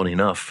waffled on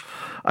enough.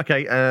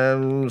 Okay,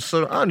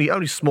 so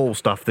only small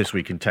stuff this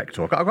week in tech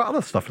talk. I've got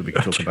other stuff that we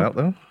can talk about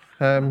though.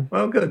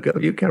 Well, go.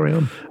 You carry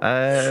on.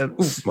 My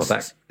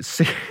back.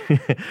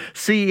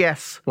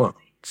 CES. What?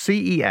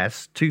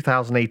 CES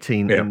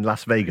 2018 in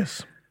Las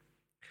Vegas.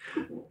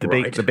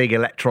 The big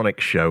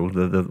electronics show,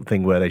 the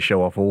thing where they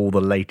show off all the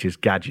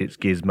latest gadgets,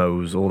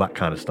 gizmos, all that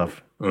kind of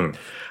stuff. Had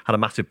a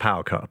massive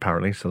power cut,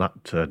 apparently, so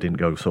that didn't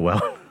go so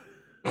well.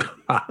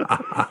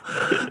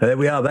 There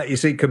we are. That you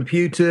see,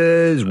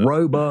 computers,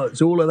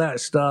 robots, all of that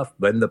stuff.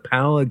 When the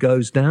power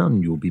goes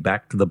down, you'll be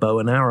back to the bow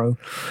and arrow.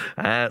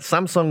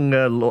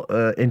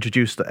 Samsung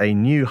introduced a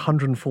new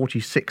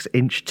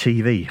 146-inch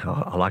TV.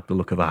 I like the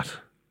look of that.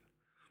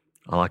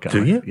 I like it.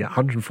 Do you? Yeah,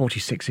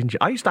 146 inch.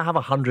 I used to have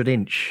a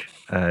 100-inch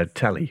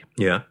telly.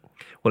 Yeah.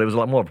 Well, it was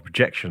like more of a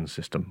projection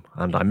system,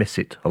 and I miss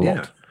it a lot.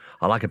 Yeah.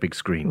 I like a big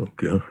screen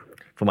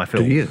for my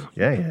films. Do you?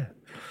 Yeah.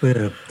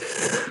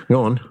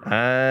 Go on.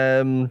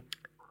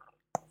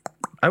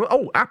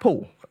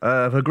 Apple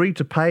have agreed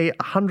to pay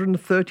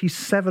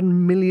 £137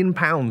 million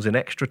in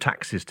extra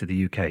taxes to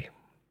the UK.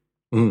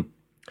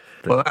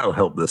 Well, that'll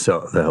help the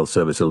health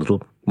service a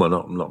little. Well,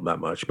 not that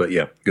much, but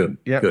yeah, good.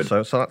 Yeah, good.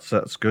 So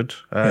that's good.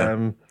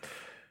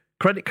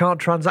 Credit card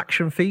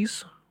transaction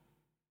fees?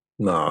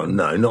 No,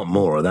 not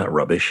more of that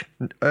rubbish.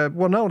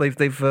 Well, no, they've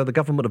the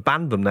government have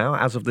banned them now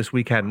as of this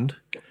weekend.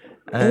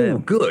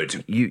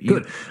 Good.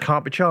 You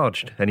can't be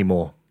charged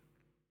anymore.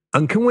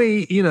 And can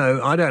we?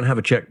 I don't have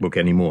a checkbook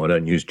anymore. I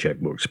don't use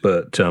checkbooks,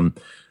 but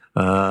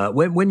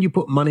when you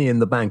put money in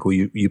the bank or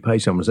you pay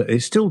someone,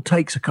 it still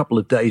takes a couple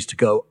of days to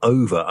go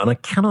over. And I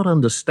cannot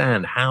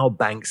understand how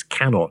banks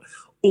cannot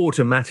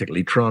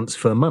automatically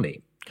transfer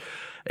money.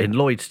 In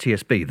Lloyds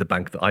TSB, the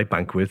bank that I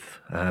bank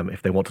with,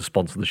 if they want to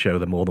sponsor the show,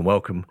 they're more than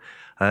welcome.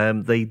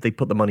 They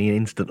put the money in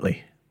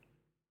instantly.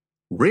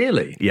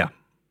 Really? Yeah.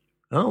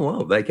 Oh,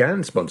 well, they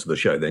can sponsor the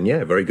show then.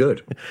 Yeah, very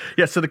good.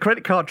 Yeah, so the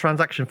credit card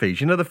transaction fees,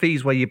 the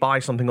fees where you buy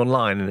something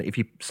online and if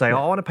you say,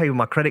 I want to pay with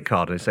my credit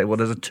card, and they say, well,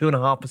 there's a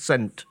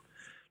 2.5%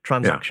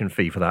 transaction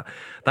fee for that.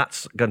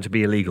 That's going to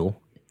be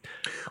illegal.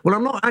 Well,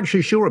 I'm not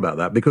actually sure about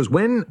that because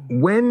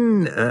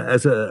when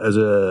as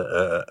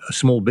a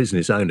small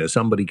business owner,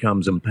 somebody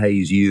comes and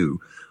pays you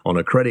on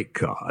a credit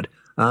card,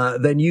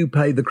 then you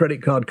pay the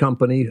credit card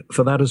company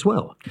for that as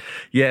well.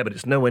 Yeah, but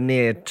it's nowhere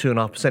near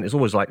 2.5%. It's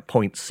always like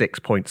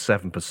 0.6,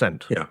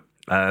 0.7%. Yeah.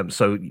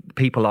 So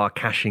people are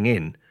cashing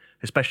in,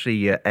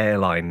 especially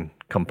airline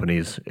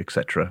companies,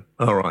 etc.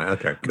 All right.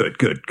 Okay. Good.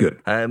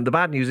 The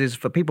bad news is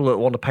for people that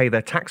want to pay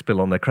their tax bill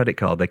on their credit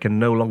card, they can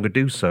no longer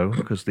do so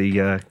because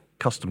the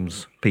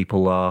customs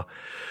people are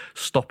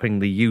stopping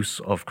the use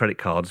of credit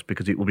cards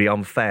because it will be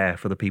unfair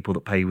for the people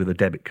that pay with a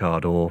debit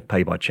card or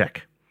pay by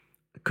cheque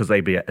because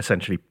they'd be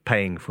essentially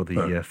paying for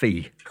the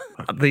fee.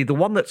 The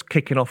one that's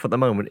kicking off at the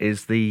moment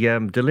is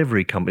the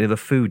delivery company, the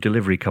food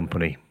delivery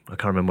company. I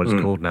can't remember what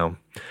it's called now.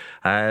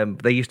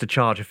 They used to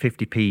charge a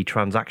 50p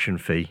transaction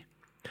fee.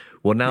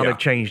 Well, now they've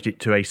changed it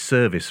to a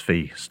service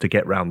fee to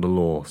get round the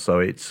law. So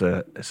it's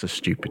a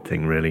stupid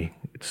thing, really.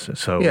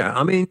 Yeah,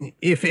 I mean,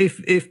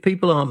 if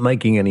people aren't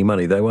making any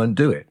money, they won't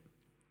do it.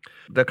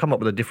 They'll come up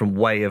with a different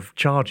way of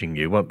charging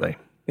you, won't they?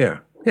 Yeah,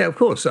 of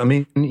course. I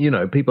mean,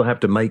 people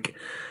have to make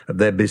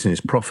their business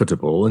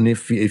profitable, and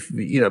if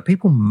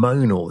people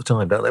moan all the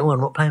time, don't they? Well, I'm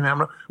not paying that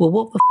much. Well,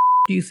 what the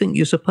do you think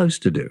you're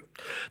supposed to do?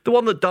 The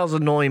one that does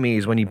annoy me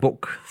is when you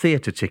book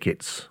theatre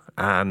tickets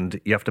and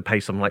you have to pay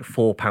something like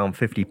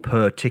 £4.50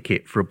 per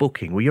ticket for a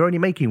booking. Well, you're only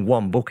making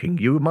one booking.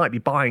 You might be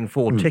buying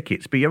 4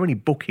 tickets, but you're only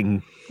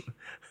booking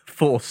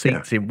 4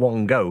 seats in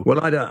one go.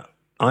 Well,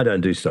 I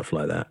don't do stuff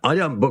like that. I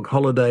don't book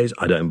holidays.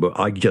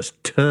 I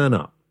just turn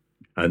up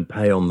and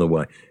pay on the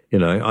way.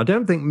 I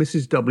don't think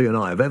Mrs. W and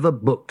I have ever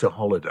booked a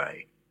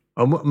holiday.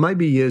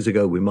 Maybe years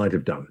ago we might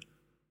have done.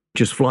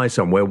 Just fly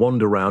somewhere,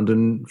 wander around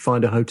and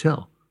find a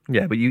hotel.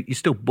 Yeah, but you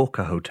still book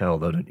a hotel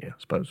though, don't you, I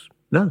suppose?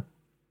 No.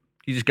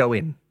 You just go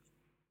in.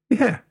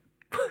 Yeah.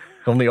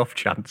 On the off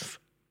chance.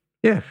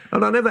 Yeah.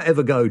 And I never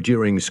ever go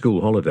during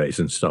school holidays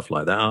and stuff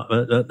like that.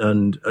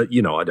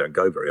 I don't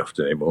go very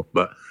often anymore.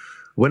 But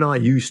when I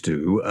used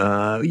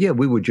to,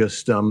 we would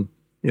just,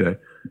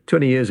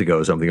 20 years ago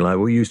or something like that,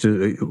 we used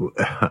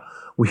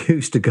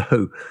to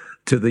go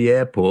to the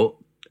airport,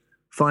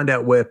 find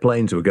out where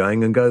planes were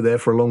going and go there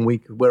for a long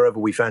week, wherever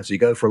we fancy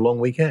go for a long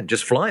weekend.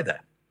 Just fly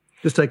there.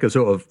 Just take a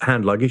sort of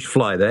hand luggage,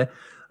 fly there.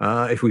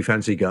 If we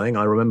fancy going.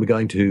 I remember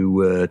going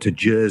to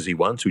Jersey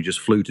once. We just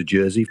flew to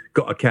Jersey,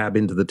 got a cab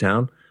into the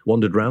town,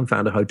 wandered around,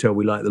 found a hotel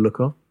we liked the look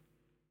of.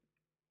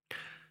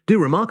 Do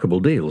remarkable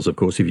deals, of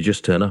course, if you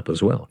just turn up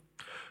as well.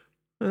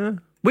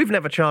 We've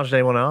never charged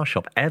anyone in our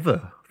shop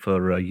ever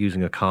for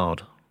using a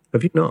card.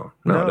 Have you not?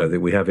 No, I don't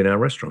think we have in our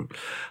restaurant.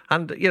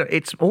 And,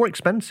 it's more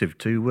expensive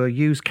to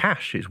use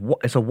cash. It's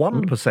a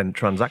 1%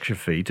 transaction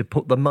fee to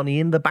put the money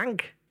in the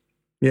bank.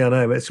 Yeah,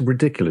 no, it's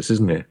ridiculous,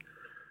 isn't it?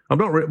 I'm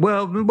not...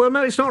 well,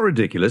 no, it's not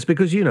ridiculous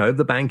because,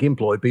 the bank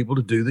employ people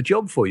to do the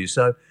job for you.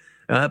 So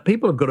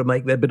people have got to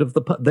make their bit of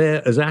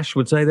their, as Ash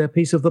would say, their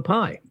piece of the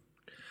pie.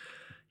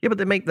 Yeah, but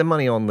they make the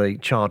money on the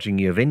charging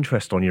you of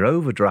interest on your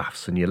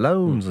overdrafts and your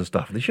loans and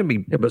stuff. They shouldn't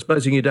be... Yeah, but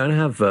supposing you don't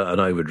have an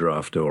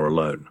overdraft or a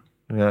loan.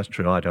 Yeah, that's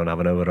true. I don't have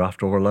an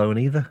overdraft or a loan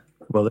either.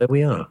 Well, there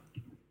we are.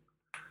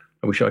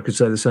 I wish I could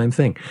say the same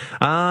thing.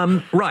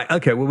 Right,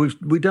 okay, well,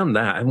 we've done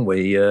that, haven't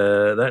we?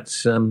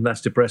 That's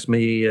depressed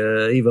me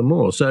even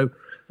more. So,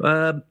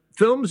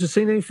 films, have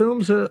seen any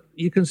films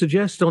you can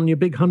suggest on your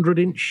big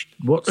 100-inch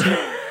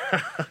WhatsApp?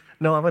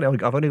 No, I've only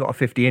got a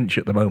 50-inch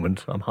at the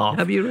moment. I'm half.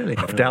 Have you really?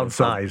 Half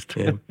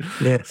downsized.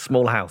 Yeah.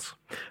 Small house.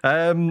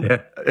 A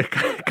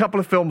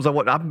couple of films I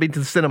haven't been to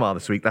the cinema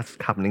this week. That's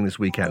happening this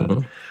weekend.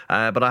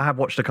 Mm-hmm. But I have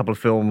watched a couple of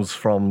films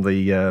from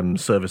the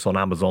service on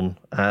Amazon.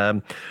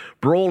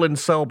 Brawl in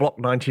Cell Block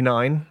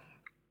 99.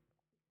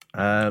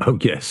 Oh,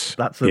 yes.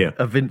 That's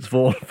a Vince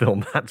Vaughn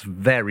film. That's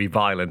very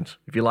violent.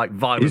 If you like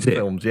violent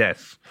films,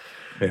 yes.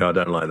 Yeah, I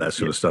don't like that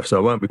sort of stuff, so I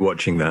won't be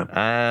watching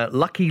that.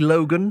 Lucky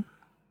Logan.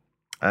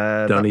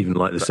 Don't even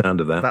like the sound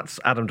of that. That's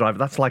Adam Driver.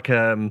 That's like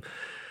a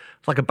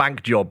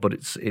bank job, but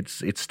it's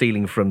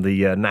stealing from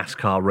the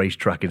NASCAR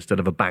racetrack instead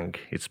of a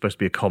bank. It's supposed to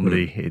be a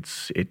comedy.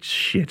 It's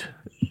shit.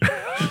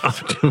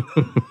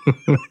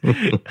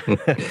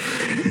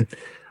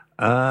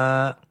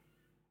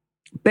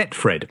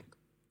 Betfred.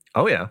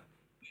 Oh yeah,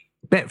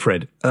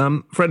 Betfred.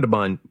 Friend of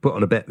mine put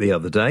on a bet the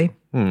other day.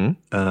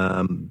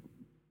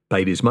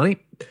 Paid his money.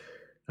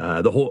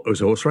 It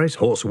was a horse race.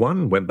 Horse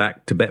won. Went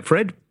back to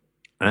Betfred.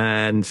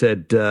 And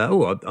said,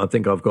 I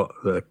think I've got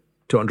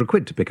 200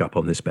 quid to pick up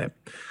on this bet.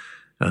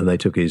 And they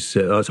took his,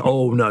 I said,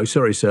 oh, no,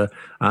 sorry, sir.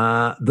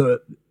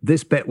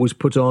 This bet was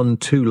put on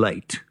too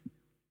late.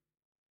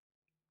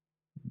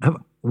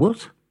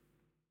 What?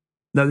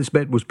 No, this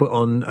bet was put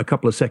on a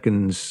couple of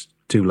seconds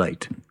too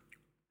late.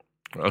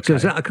 Okay. So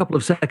is that a couple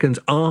of seconds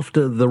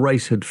after the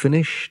race had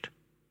finished?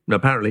 No,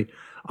 apparently,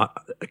 a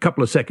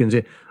couple of seconds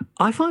in.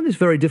 I find this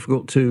very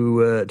difficult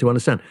to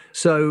understand.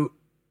 So,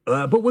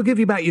 but we'll give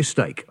you back your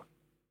stake.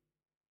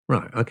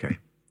 Right, okay.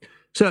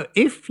 So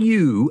if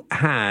you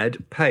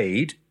had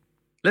paid,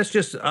 let's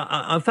just, in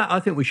fact, I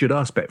think we should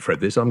ask Betfred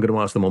this. I'm going to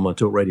ask them on my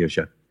talk radio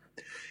show.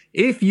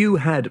 If you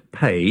had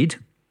paid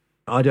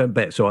I don't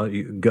bet, so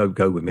you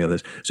go with me on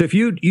this. So if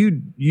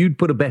you'd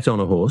put a bet on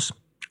a horse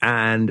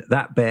and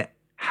that bet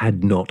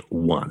had not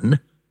won,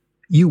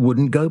 you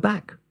wouldn't go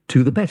back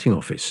to the betting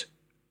office.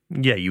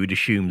 Yeah, you would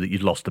assume that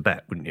you'd lost the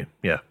bet, wouldn't you?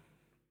 Yeah.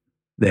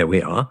 There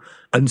we are.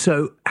 And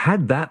so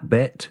had that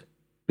bet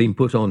been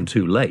put on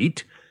too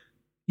late,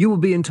 you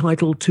would be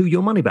entitled to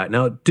your money back.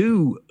 Now,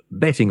 do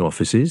betting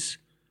offices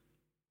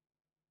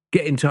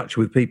get in touch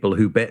with people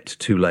who bet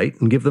too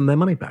late and give them their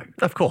money back?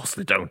 Of course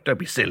they don't. Don't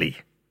be silly.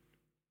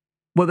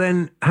 Well,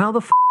 then how the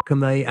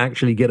can they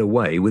actually get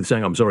away with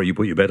saying, I'm sorry, you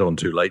put your bet on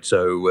too late,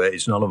 so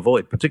it's null and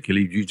void,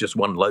 particularly if you just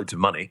won loads of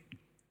money?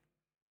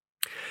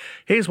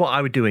 Here's what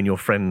I would do in your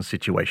friend's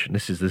situation.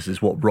 This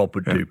is what Rob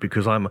would do,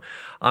 because I'm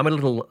a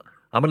little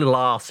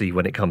arsey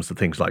when it comes to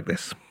things like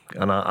this.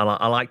 And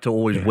I like to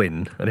always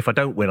win. And if I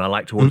don't win, I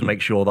like to always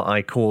make sure that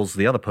I cause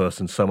the other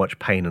person so much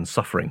pain and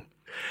suffering.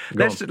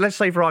 Let's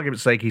say, for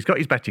argument's sake, he's got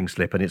his betting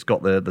slip and it's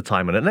got the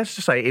time on it. And let's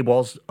just say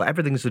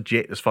everything's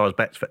legit as far as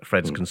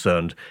Betfred's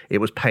concerned. It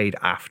was paid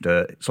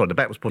the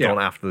bet was put on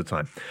after the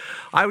time.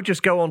 I would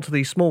just go onto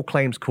the small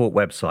claims court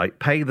website,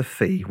 pay the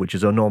fee, which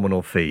is a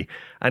nominal fee,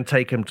 and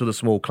take him to the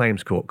small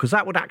claims court, because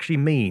that would actually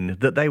mean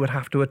that they would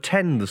have to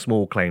attend the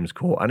small claims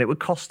court, and it would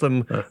cost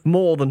them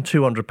more than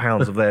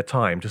 £200 of their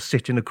time to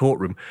sit in a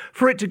courtroom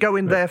for it to go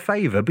in their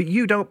favour, but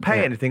you don't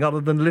pay anything other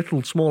than a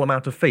little small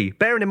amount of fee.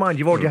 Bearing in mind,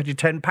 you've already had your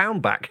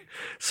 £10 back.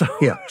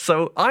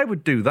 So I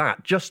would do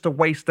that just to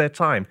waste their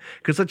time,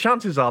 because the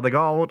chances are they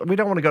go, we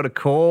don't want to go to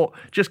court,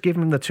 just give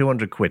them the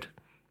 200 quid.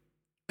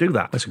 Do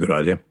that. That's a good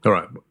idea. All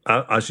right.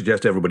 I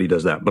suggest everybody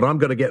does that. But I'm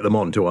going to get them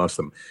on to ask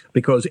them.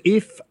 Because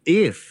if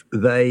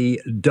they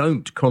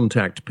don't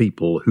contact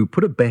people who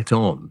put a bet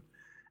on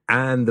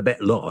and the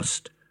bet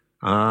lost,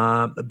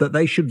 that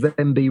they should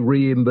then be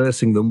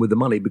reimbursing them with the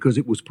money because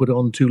it was put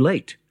on too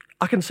late.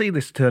 I can see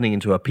this turning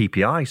into a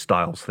PPI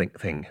styles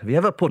thing. Have you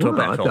ever put a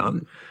bet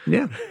on?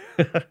 Yeah.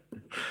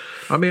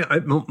 I mean,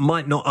 it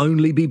might not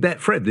only be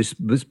Betfred. This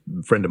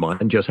friend of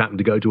mine just happened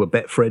to go to a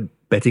Betfred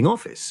betting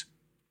office.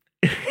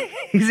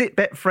 Is it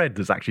Betfred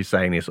that's actually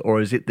saying this, or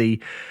is it a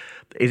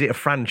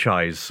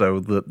franchise? So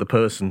the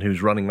person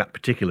who's running that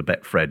particular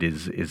Betfred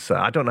is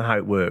I don't know how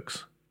it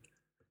works.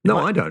 No,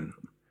 I don't.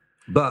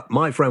 But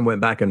my friend went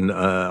back and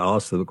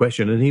asked the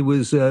question, and he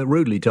was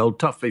rudely told,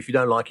 "Tough, if you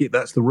don't like it,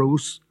 that's the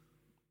rules."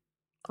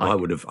 I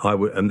would,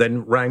 and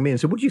then rang me and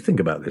said, "What do you think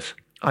about this?"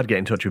 I'd get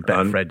in touch with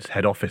Betfred's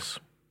head office.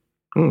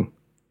 I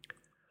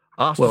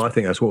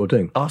think that's what we'll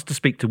do. Ask to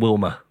speak to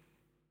Wilma.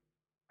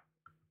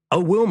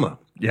 Oh, Wilma.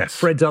 Yes.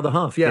 Fred's other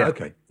half. Yeah,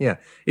 okay. Yeah.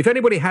 If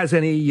anybody has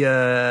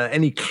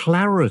any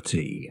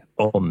clarity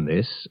on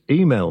this,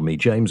 email me,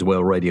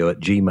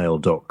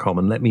 jameswellradio@gmail.com,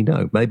 and let me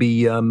know.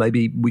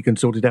 Maybe we can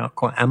sort it out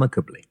quite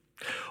amicably.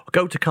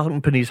 Go to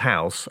Company's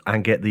House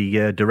and get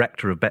the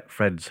director of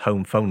Betfred's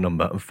home phone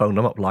number and phone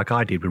them up like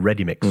I did with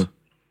ReadyMix.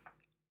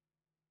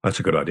 That's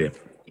a good idea.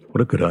 What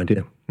a good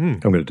idea. I'm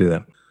going to do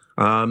that.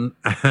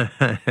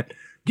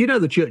 Do you know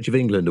the Church of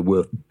England are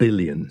worth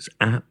billions,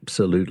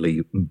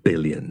 absolutely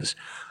billions?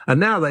 And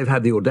now they've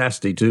had the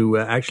audacity to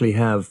actually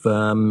have,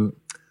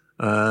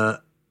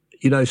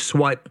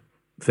 swipe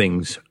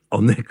things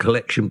on their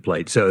collection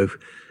plate. So,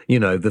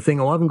 the thing,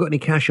 I haven't got any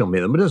cash on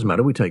me. But it doesn't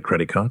matter. We take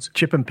credit cards.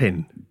 Chip and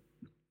pin.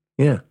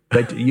 Yeah.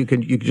 You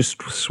can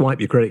just swipe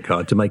your credit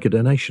card to make a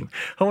donation.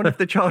 I wonder if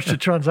they charge the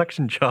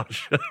transaction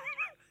charge.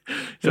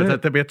 So there'll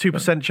be a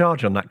 2%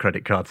 charge on that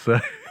credit card, sir.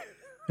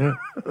 Yeah.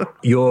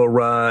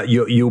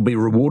 You'll be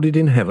rewarded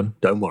in heaven.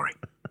 Don't worry.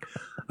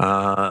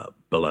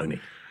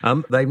 Baloney.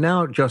 They've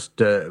now just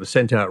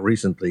sent out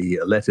recently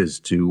letters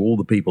to all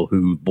the people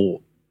who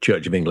bought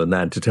Church of England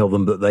land to tell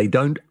them that they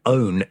don't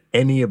own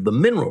any of the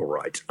mineral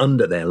rights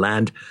under their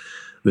land.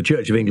 The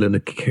Church of England are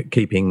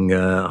keeping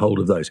hold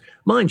of those.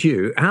 Mind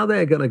you, how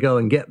they're going to go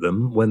and get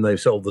them when they've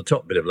sold the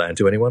top bit of land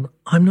to anyone,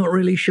 I'm not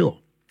really sure.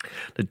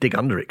 They dig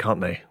under it, can't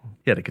they?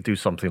 Yeah, they could do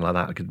something like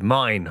that. They could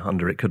mine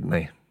under it, couldn't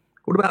they?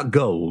 What about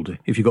gold,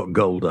 if you've got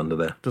gold under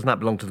there? Doesn't that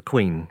belong to the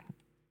Queen?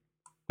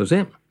 Does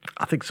it?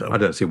 I think so. I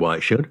don't see why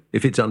it should.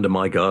 If it's under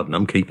my garden,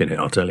 I'm keeping it,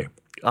 I'll tell you.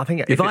 I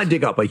think if I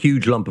dig up a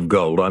huge lump of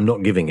gold, I'm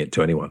not giving it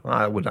to anyone.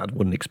 I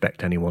wouldn't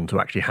expect anyone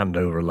to actually hand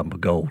over a lump of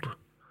gold.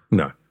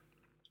 No.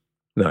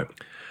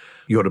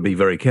 You got to be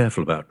very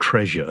careful about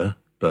treasure,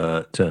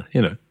 but,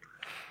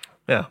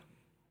 Yeah.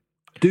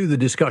 Do the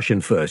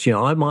discussion first.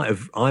 I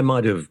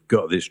might have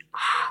got this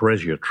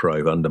treasure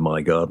trove under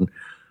my garden.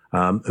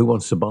 Who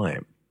wants to buy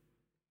it?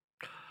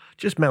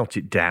 Just melt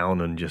it down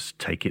and just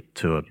take it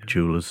to a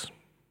jeweller's.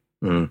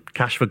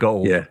 Cash for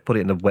gold. Yeah. Put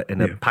it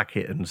in a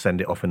packet and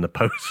send it off in the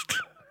post.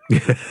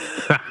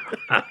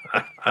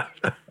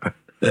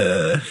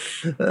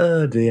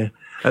 Oh dear.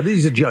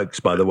 These are jokes,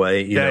 by the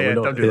way. We're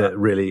not don't do that.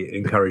 Really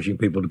encouraging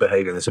people to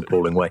behave in this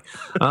appalling way.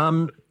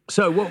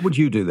 So what would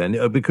you do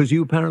then? Because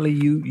you've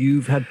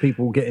had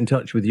people get in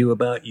touch with you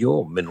about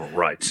your mineral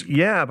rights.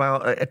 Yeah,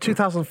 about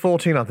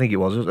 2014, I think it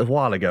was a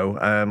while ago.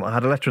 I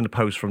had a letter in the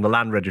post from the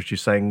Land Registry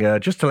saying,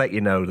 just to let you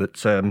know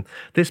that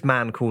this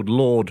man called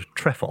Lord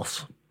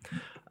Trefos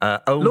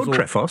owns Lord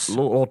Trefos.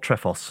 Lord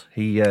Trefos.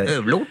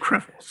 Lord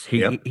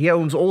Trefos. He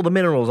owns all the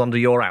minerals under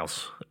your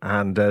house,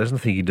 and there's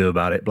nothing you can do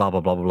about it. Blah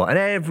blah blah blah blah. And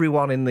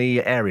everyone in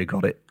the area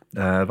got it.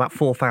 About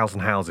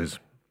 4,000 houses.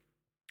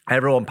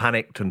 Everyone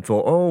panicked and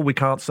thought, "Oh, we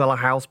can't sell a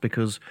house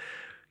because,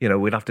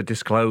 we'd have to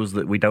disclose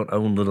that we don't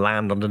own the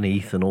land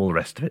underneath and all the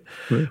rest of it."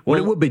 Well,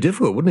 it would be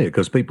difficult, wouldn't it?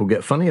 Because people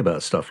get funny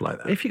about stuff like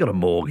that. If you got a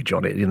mortgage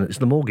on it, it's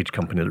the mortgage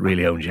company that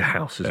really owns your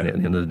house, isn't it? At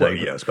the end of the day.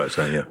 Well, yeah, I suppose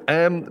so.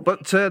 Yeah.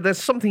 But there's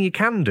something you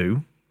can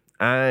do.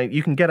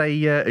 You can get a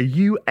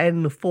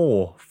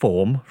UN4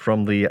 form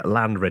from the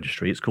Land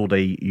Registry. It's called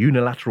a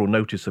Unilateral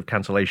Notice of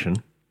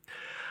Cancellation.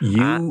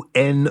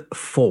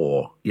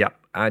 UN4. Yep.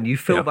 And you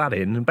fill that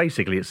in, and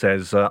basically it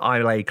says,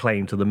 I lay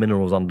claim to the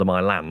minerals under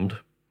my land,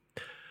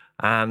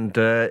 and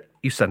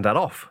you send that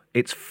off.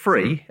 It's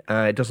free.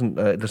 It doesn't.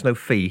 There's no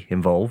fee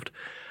involved.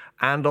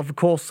 And, of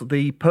course,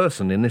 the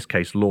person, in this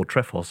case, Lord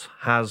Trefos,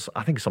 has,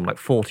 I think, something like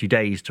 40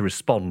 days to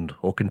respond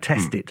or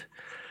contest it.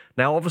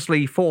 Now,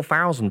 obviously,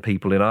 4,000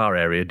 people in our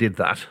area did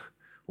that,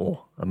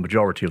 or a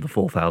majority of the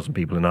 4,000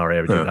 people in our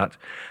area did that,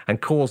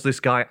 and caused this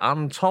guy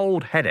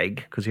untold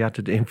headache, because he had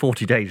to, in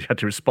 40 days, he had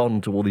to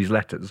respond to all these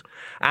letters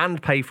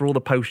and pay for all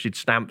the postage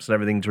stamps and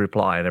everything to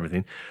reply and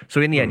everything.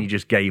 So in the end, he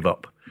just gave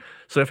up.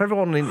 So if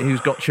everyone who's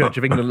got Church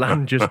of England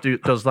land just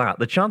does that,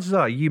 the chances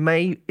are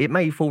it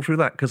may fall through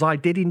that, because I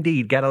did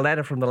indeed get a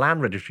letter from the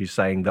Land Registry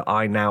saying that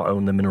I now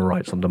own the mineral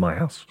rights under my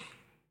house.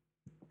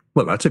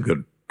 Well, that's a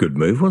good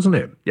move, wasn't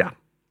it? Yeah.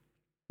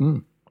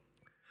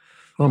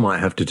 I might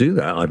have to do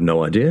that. I've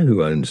no idea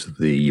who owns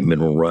the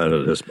mineral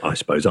rights. I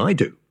suppose I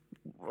do.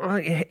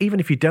 Well, even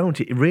if you don't,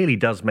 it really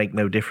does make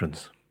no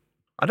difference.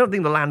 I don't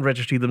think the Land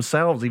Registry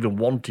themselves even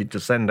wanted to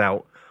send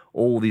out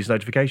all these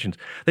notifications.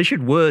 They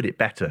should word it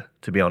better,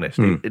 to be honest.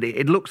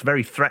 It looks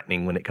very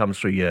threatening when it comes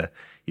through your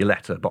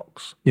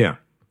letterbox. Yeah.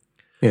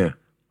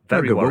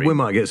 Very good. Well, worrying. we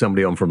might get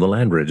somebody on from the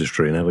Land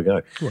Registry and have a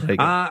go. Well, there you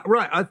go.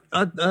 Right.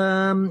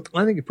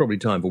 I think it's probably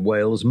time for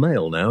Wales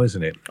Mail now,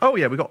 isn't it? Oh,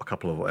 yeah, we got a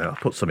couple of... I'll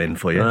put some in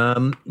for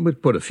you.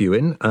 We've put a few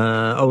in.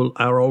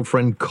 Our old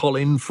friend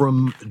Colin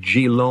from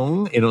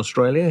Geelong in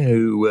Australia,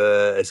 who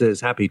says,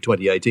 "Happy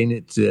 2018.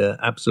 It's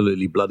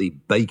absolutely bloody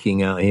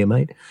baking out here,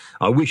 mate.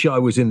 I wish I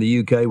was in the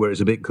UK where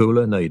it's a bit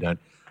cooler." No, you don't.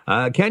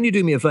 Can you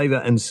do me a favour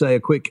and say a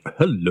quick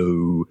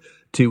hello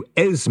to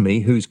Esme,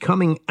 who's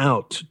coming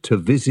out to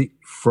visit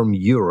from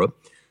Europe?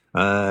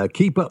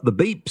 Keep up the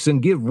beeps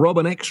and give Rob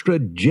an extra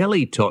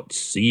jelly tot.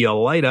 See you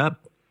later.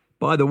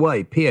 By the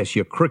way, P.S.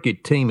 Your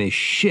cricket team is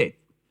shit.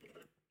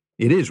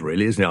 It is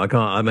really, isn't it? I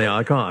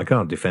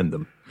can't defend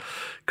them.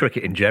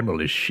 Cricket in general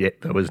is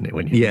shit, though, isn't it?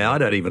 I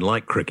don't even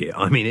like cricket.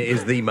 I mean, it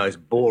is the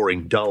most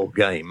boring, dull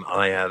game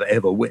I have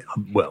ever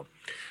well.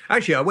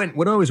 Actually,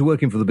 when I was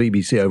working for the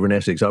BBC over in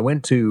Essex, I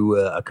went to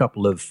a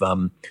couple of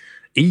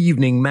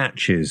evening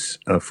matches.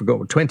 I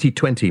forgot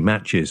 2020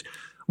 matches,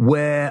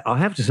 where I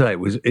have to say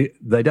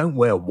they don't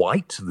wear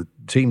white. The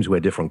teams wear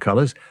different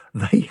colours.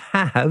 They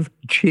have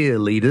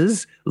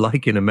cheerleaders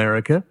like in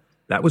America.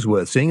 That was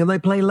worth seeing, and they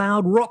play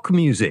loud rock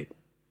music.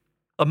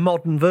 A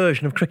modern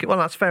version of cricket. Well,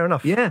 that's fair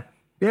enough. Yeah,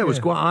 it was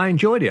quite. I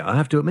enjoyed it, I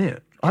have to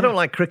admit. I don't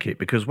like cricket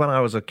because when I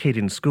was a kid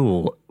in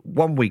school,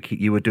 one week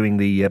you were doing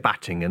the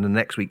batting and the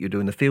next week you're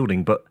doing the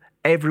fielding, but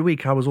every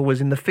week I was always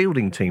in the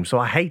fielding team, so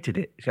I hated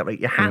it.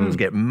 Your hands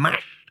get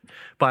mashed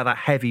by that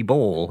heavy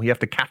ball. You have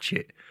to catch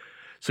it.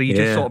 So you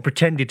just sort of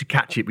pretended to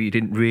catch it, but you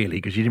didn't really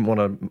because you didn't want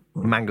to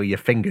mangle your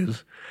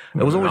fingers.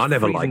 It was always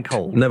freezing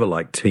cold. Never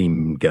liked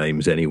team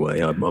games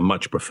anyway. I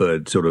much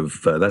preferred sort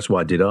of, that's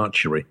why I did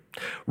archery.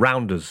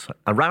 Rounders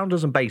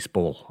and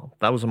baseball.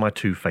 Those are my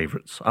two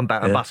favourites. And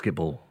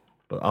basketball.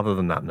 But other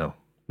than that, no.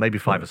 Maybe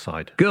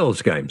five-a-side.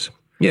 Girls' games.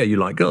 Yeah, you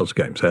like girls'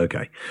 games.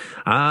 Okay.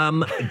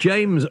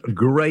 James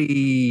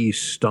Gray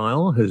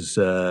Style has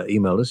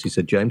emailed us. He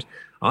said, "James,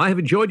 I have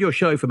enjoyed your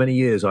show for many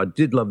years. I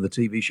did love the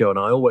TV show, and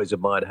I always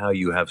admired how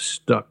you have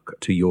stuck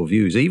to your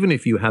views, even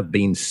if you have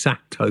been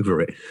sacked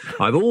over it.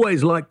 I've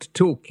always liked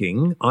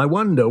talking. I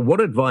wonder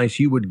what advice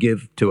you would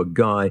give to a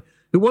guy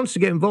who wants to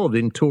get involved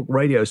in talk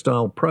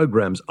radio-style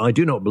programs. I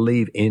do not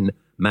believe in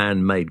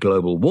man-made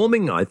global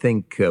warming. I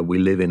think we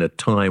live in a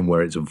time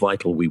where it's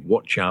vital we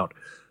watch out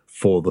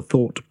for the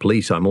thought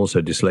police. I'm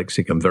also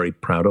dyslexic. I'm very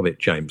proud of it,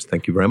 James.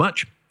 Thank you very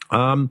much."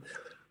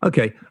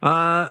 Okay.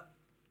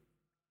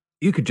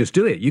 You could just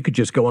do it. You could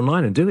just go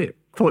online and do it.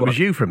 I thought it was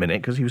you for a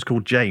minute because he was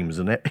called James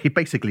and he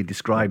basically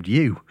described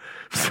you.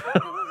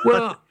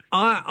 Well,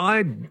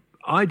 I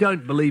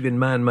don't believe in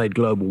man-made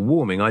global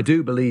warming. I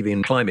do believe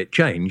in climate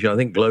change. I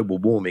think global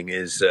warming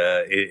is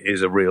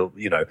a real,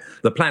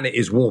 the planet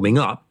is warming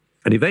up.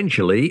 And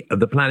eventually,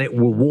 the planet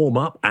will warm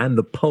up and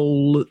the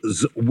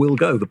poles will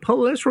go.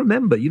 Let's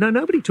remember,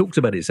 nobody talks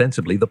about it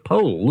sensibly. The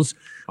poles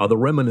are the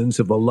remnants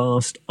of the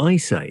last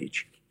ice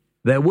age.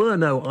 There were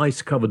no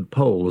ice-covered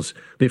poles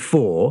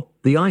before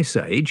the ice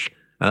age,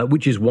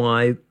 which is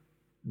why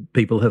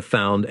people have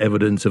found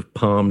evidence of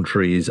palm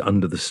trees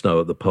under the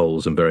snow at the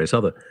poles and various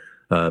other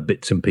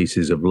bits and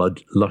pieces of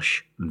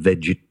lush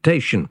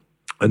vegetation.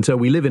 And so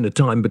we live in a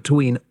time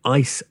between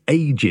ice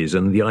ages,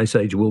 and the ice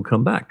age will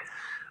come back.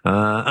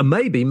 And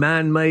maybe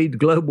man-made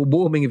global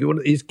warming, if you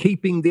want, is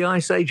keeping the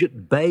ice age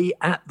at bay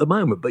at the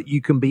moment. But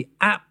you can be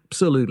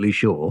absolutely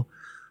sure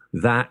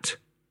that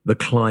the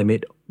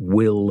climate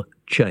will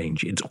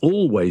change. It's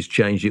always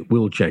changed. It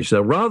will change.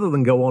 So rather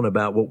than go on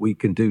about what we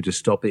can do to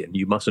stop it, and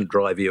you mustn't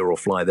drive here or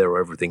fly there or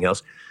everything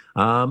else,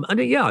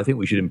 I think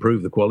we should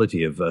improve the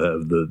quality of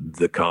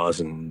the cars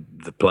and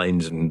the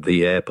planes and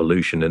the air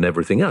pollution and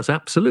everything else.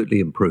 Absolutely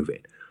improve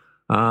it.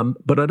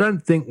 But I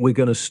don't think we're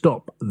going to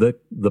stop the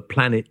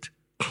planet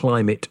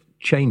climate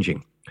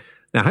changing.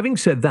 Now, having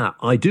said that,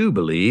 I do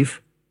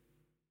believe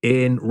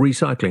in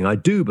recycling. I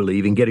do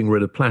believe in getting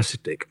rid of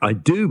plastic. I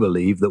do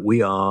believe that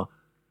we are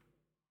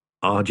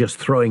just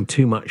throwing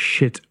too much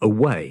shit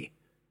away.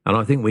 And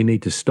I think we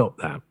need to stop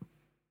that.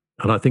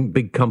 And I think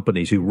big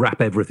companies who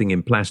wrap everything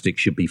in plastic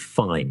should be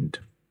fined.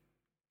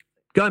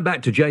 Going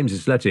back to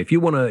James's letter, if you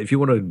want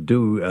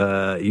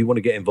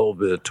to get involved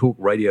with a talk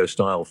radio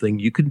style thing,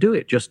 you can do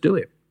it. Just do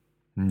it.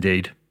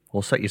 Indeed.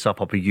 Or set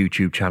yourself up a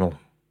YouTube channel.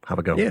 Have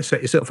a go. Yeah,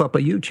 set yourself up a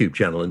YouTube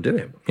channel and do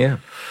it. Yeah.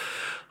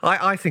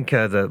 I think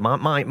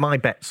my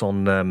bet's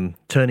on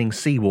turning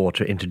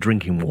seawater into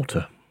drinking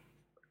water.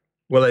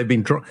 Well,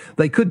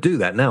 they could do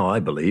that now, I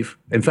believe.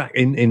 In fact,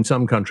 in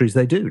some countries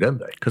they do, don't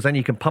they? Because then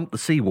you can pump the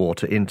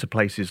seawater into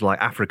places like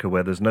Africa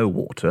where there's no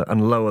water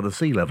and lower the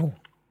sea level.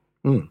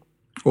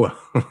 Well,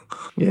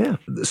 yeah.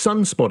 The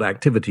sunspot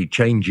activity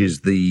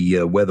changes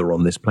the weather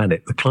on this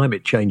planet. The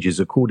climate changes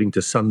according to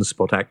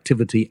sunspot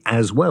activity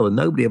as well, and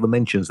nobody ever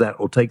mentions that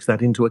or takes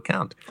that into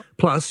account.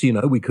 Plus,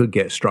 we could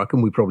get struck,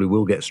 and we probably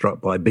will get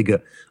struck by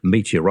bigger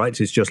meteorites.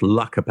 It's just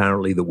luck,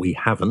 apparently, that we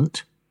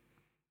haven't.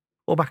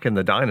 Well, back in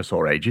the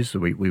dinosaur ages,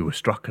 we were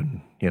struck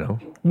and,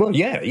 Well,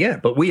 yeah,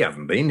 but we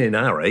haven't been in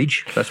our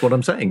age. That's what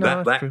I'm saying.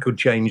 No, that could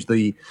change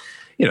the...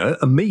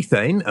 a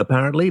methane,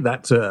 apparently,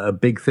 that's a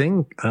big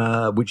thing,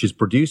 which is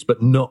produced,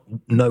 but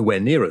nowhere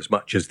near as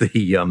much as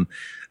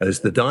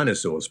the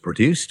dinosaurs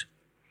produced.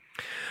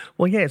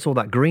 Well, yeah, it's all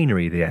that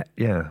greenery there,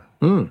 yeah.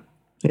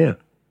 Yeah.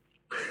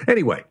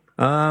 Anyway,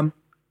 I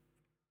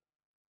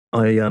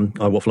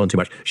waffle on too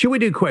much. Should we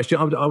do a question?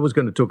 I was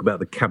going to talk about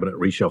the cabinet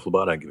reshuffle, but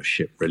I don't give a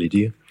shit, really, do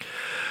you?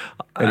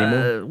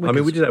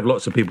 Anymore? We did have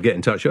lots of people get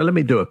in touch. Let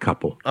me do a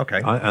couple.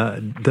 Okay.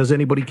 Does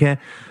anybody care?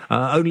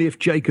 Only if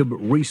Jacob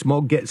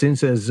Rees-Mogg gets in,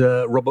 says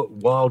Robert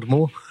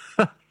Wildmore.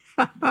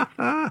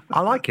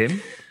 I like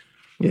him.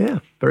 Yeah.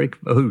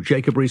 Who?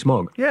 Jacob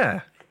Rees-Mogg?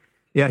 Yeah.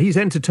 Yeah, he's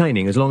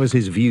entertaining as long as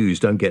his views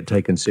don't get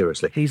taken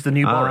seriously. He's the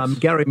new Boris.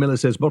 Gary Miller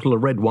says, bottle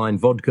of red wine,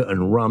 vodka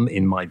and rum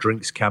in my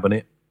drinks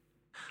cabinet.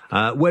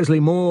 Wesley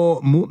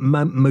Moore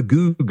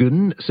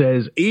McGugan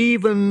says,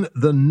 even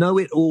the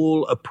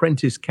know-it-all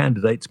apprentice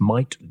candidates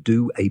might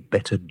do a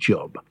better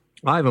job.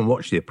 I haven't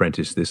watched The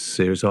Apprentice this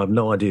series, so I have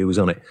no idea who's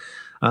on it.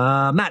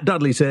 Matt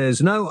Dudley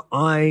says, no,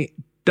 I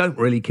don't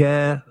really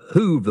care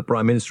who the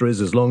Prime Minister is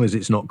as long as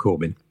it's not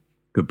Corbyn.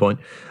 Good point.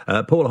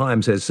 Paul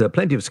Hyam says,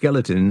 plenty of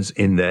skeletons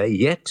in there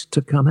yet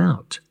to come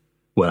out.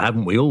 Well,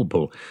 haven't we all,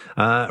 Paul?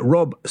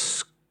 Rob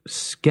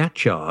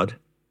Scatchard.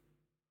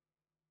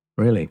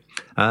 Really?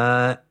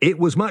 It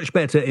was much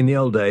better in the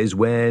old days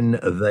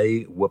when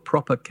they were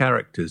proper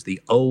characters,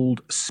 the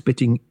old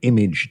Spitting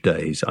Image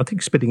days. I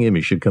think Spitting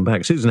Image should come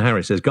back. Susan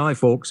Harris says, Guy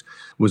Fawkes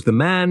was the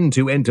man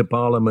to enter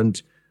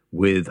Parliament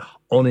with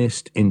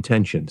honest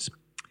intentions.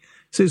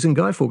 Susan,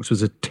 Guy Fawkes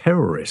was a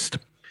terrorist.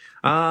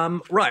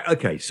 Right,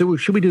 okay, so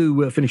should we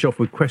do finish off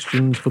with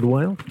questions for the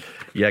whale?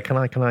 Yeah, can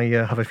I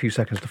have a few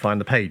seconds to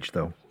find the page,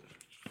 though?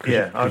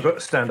 Yeah, I've got to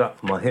stand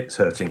up. My hip's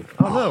hurting.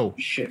 Oh, no.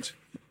 Shit.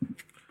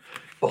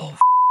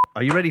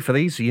 Are you ready for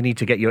these? So you need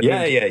to get your...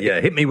 Yeah.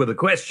 Hit me with the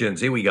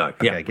questions. Here we go.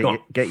 Okay,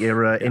 get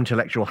your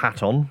intellectual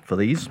hat on for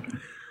these.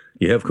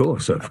 Yeah, of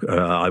course.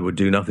 I would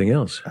do nothing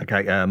else.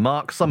 Okay,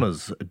 Mark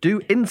Summers.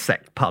 Do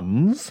insect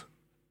puns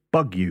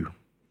bug you?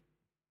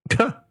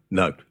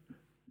 No.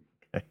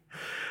 Okay.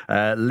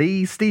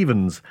 Lee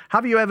Stevens.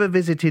 Have you ever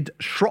visited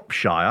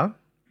Shropshire?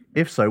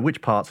 If so,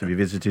 which parts have you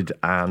visited?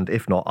 And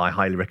if not, I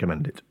highly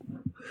recommend it.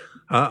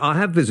 I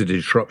have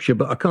visited Shropshire,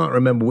 but I can't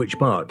remember which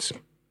parts.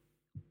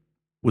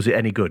 Was it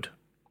any good?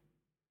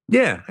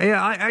 Yeah.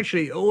 I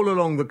actually, all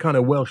along the kind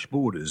of Welsh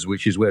borders,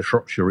 which is where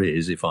Shropshire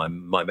is, if my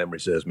memory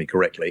serves me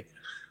correctly,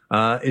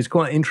 is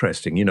quite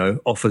interesting.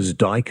 Offers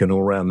Dyke and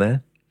all around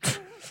there.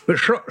 But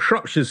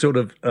Shropshire's sort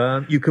of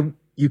you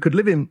could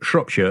live in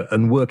Shropshire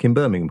and work in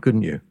Birmingham,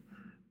 couldn't you?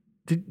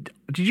 Did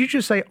you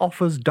just say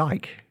Offers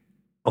Dyke?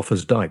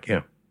 Offers Dyke,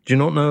 yeah. Do you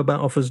not know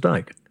about Offers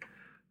Dyke?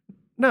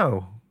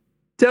 No.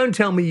 Don't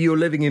tell me you're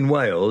living in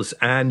Wales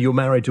and you're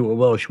married to a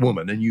Welsh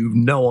woman and you've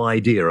no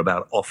idea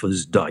about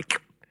Offers Dyke.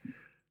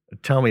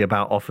 Tell me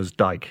about Offers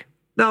Dyke.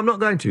 No, I'm not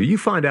going to. You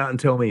find out and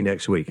tell me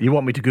next week. You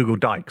want me to Google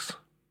dykes?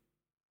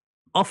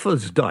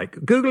 Offers Dyke.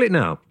 Google it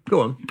now.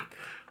 Go on.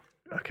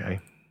 Okay.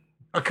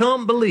 I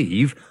can't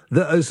believe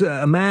that as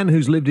a man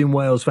who's lived in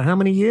Wales for how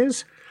many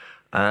years?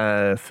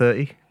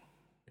 30.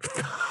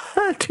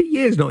 30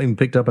 years, not even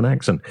picked up an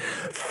accent.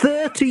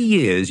 30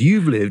 years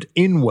you've lived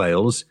in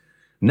Wales,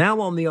 now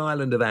on the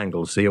island of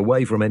Anglesey,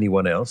 away from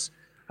anyone else.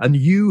 And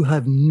you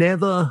have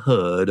never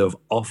heard of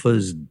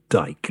Offers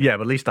Dyke? Yeah,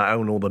 but at least I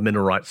own all the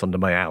mineral rights under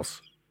my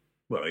house.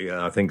 Well,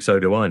 yeah, I think so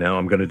do I now.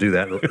 I'm going to do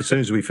that. As soon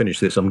as we finish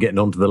this, I'm getting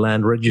onto the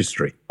land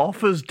registry.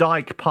 Offers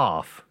Dyke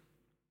Path.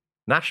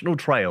 National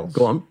Trails.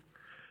 Go on.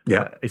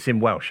 Yeah. It's in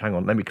Welsh. Hang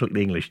on. Let me click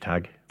the English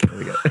tag. There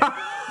we go.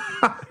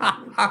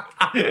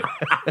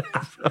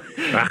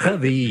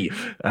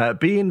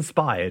 Be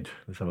inspired.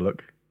 Let's have a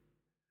look.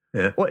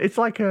 Yeah. Well, it's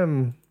like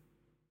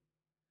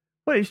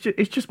well,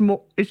 it's just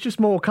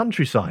more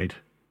countryside.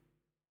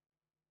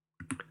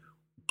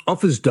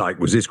 Offers Dyke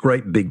was this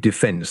great big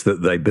defence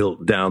that they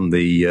built down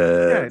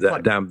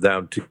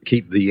down to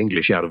keep the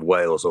English out of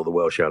Wales or the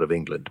Welsh out of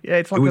England. Yeah,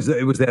 it's like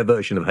it was their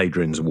version of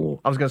Hadrian's Wall.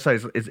 I was going to say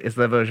it's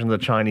their version of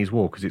the Chinese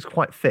Wall because it's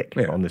quite thick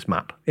on this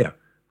map. Yeah,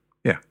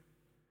 yeah.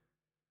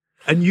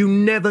 And you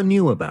never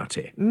knew about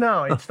it?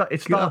 No, it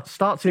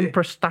starts in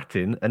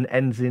Prestatyn and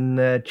ends in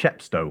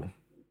Chepstow.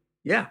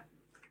 Yeah.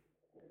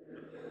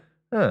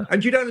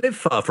 And you don't live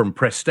far from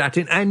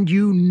Prestatyn, and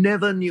you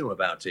never knew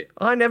about it.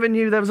 I never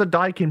knew there was a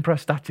dike in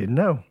Prestatyn,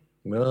 no.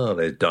 Well,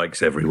 there's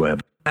dikes everywhere.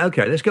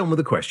 Okay, let's go on with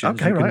the questions.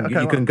 Okay,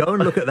 you can go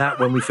and look at that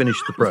when we finish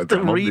the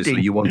programme.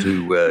 Obviously, you want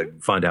to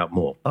find out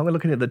more. Oh, we're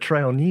looking at the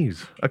Trail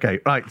News.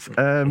 Okay, right.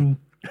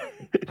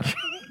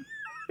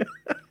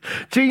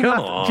 G.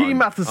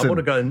 Matheson.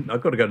 I've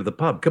got to go to the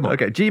pub. Come on.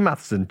 Okay, G.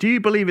 Matheson. Do you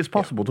believe it's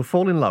possible to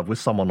fall in love with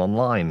someone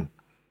online?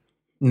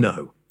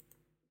 No.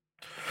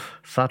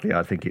 Sadly,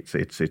 I think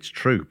it's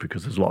true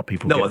because there's a lot of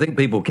people. No, I think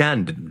people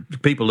can.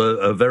 People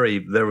there are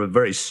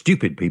very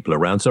stupid people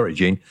around. Sorry,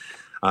 Gene,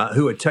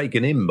 who are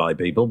taken in by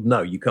people.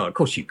 No, you can't. Of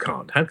course, you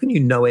can't. How can you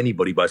know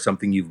anybody by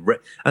something you've read?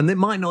 And it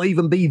might not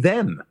even be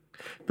them.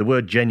 The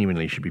word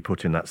genuinely should be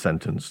put in that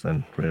sentence,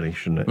 then, really,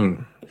 shouldn't it?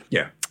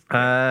 Yeah.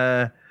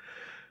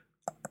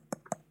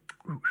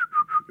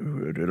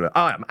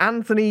 I'm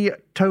Anthony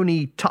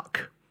Tony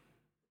Tuck.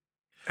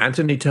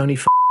 Anthony Tony.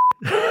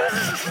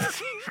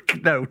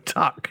 No,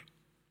 Tuck.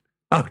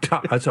 Oh,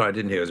 Tuck. I'm sorry, I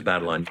didn't hear. It was a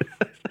bad line.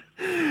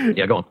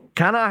 Yeah, go on.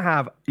 Can I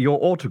have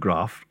your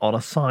autograph on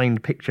a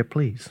signed picture,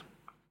 please?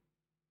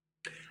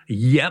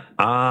 Yep.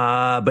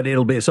 But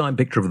it'll be a signed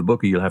picture of the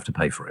book, or you'll have to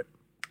pay for it.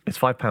 It's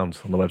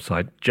 £5 on the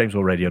website,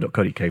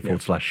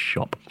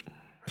 jameswellradio.co.uk/shop.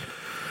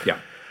 Yeah.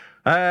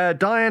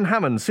 Diane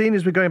Hammond, seeing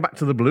as we're going back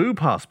to the blue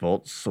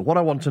passports, what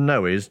I want to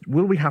know is,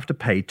 will we have to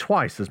pay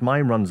twice as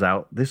mine runs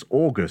out this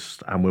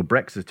August and we're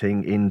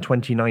Brexiting in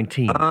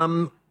 2019?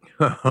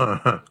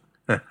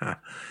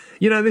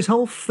 You know, this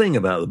whole thing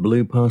about the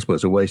blue passport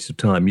is a waste of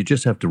time. You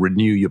just have to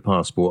renew your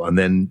passport, and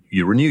then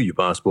you renew your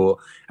passport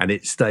and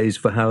it stays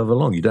for however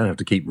long. You don't have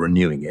to keep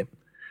renewing it.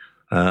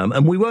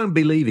 And we won't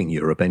be leaving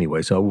Europe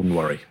anyway, so I wouldn't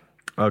worry.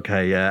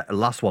 Okay,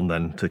 last one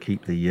then, to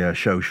keep the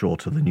show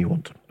shorter than you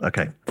want.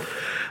 Okay.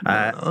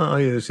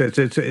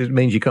 It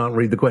means you can't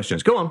read the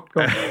questions. Go on.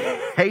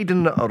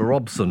 Hayden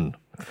Robson.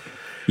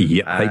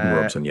 Yeah, Hayden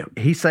Robson, yeah.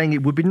 He's saying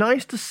it would be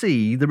nice to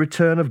see the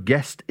return of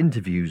guest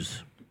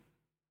interviews.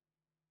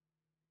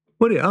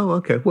 Well, oh,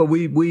 okay. Well,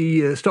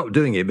 we stopped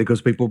doing it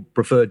because people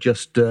prefer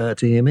just to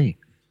hear me.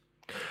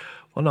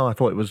 Well, no, I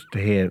thought it was to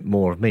hear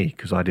more of me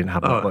because I didn't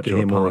have that much to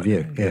hear more of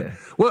you. Yeah.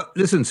 Well,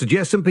 listen,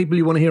 suggest some people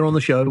you want to hear on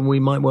the show, and we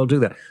might well do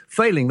that.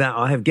 Failing that,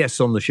 I have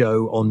guests on the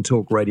show on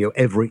Talk Radio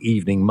every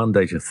evening,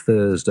 Monday to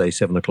Thursday,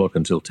 7 o'clock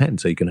until 10,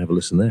 so you can have a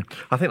listen there.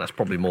 I think that's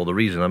probably more the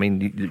reason. I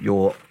mean,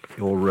 your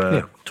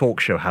talk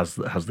show has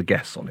the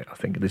guests on it, I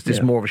think. Is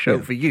this more of a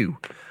show for you?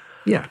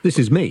 Yeah, this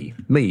is me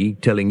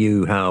telling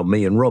you how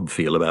me and Rob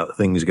feel about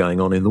things going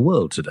on in the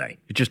world today.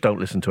 You just don't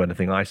listen to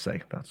anything I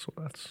say. That's.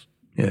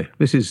 Yeah,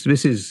 this is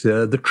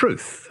the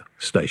Truth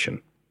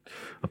Station.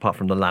 Apart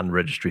from the land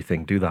registry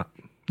thing, do that.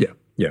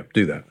 Yeah,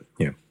 do that.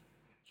 Yeah.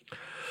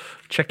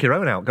 Check your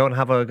own out. Go and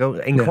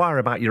inquire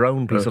about your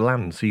own piece of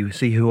land, so you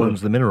see who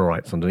owns the mineral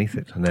rights underneath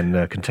it, and then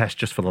contest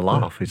just for the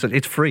laugh.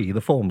 It's free.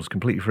 The form's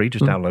completely free.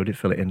 Just download it,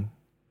 fill it in.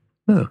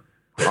 Oh.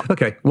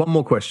 Okay, one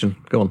more question.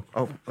 Go on.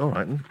 Oh, all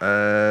right.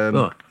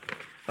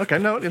 Okay,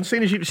 no. And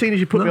seeing as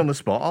you put me on the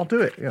spot, I'll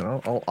do it. You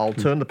know, I'll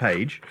turn the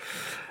page.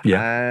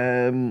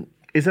 Yeah.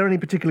 Is there any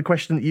particular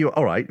question that you...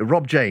 All right,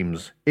 Rob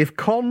James. If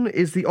con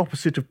is the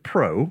opposite of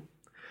pro,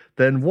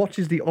 then what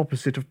is the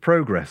opposite of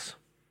progress?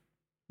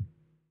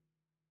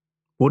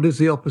 What is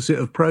the opposite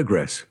of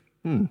progress?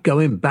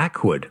 Going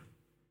backward.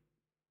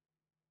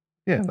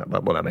 Yeah,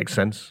 that makes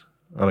sense.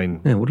 I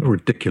mean... Yeah, what a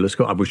ridiculous...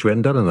 I wish we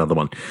hadn't done another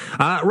one.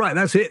 Right,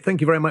 that's it.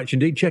 Thank you very much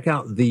indeed. Check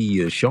out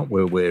the shop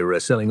where we're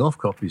selling off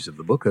copies of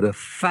the book at a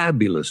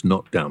fabulous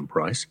knockdown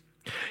price.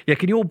 Yeah,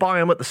 can you all buy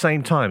them at the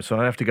same time? So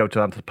I have to go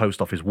to the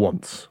post office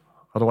once.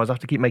 Otherwise, I have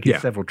to keep making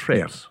several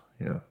trips.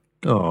 Yeah.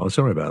 Oh,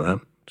 sorry about that.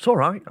 It's all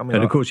right. I mean,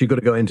 and of course, you've got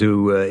to go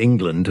into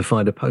England to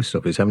find a post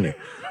office, haven't you?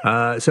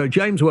 So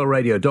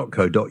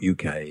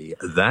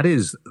jameswellradio.co.uk, that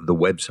is the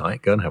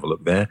website. Go and have a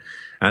look there.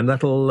 And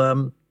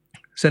that'll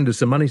send us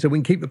some money so we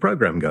can keep the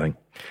programme going.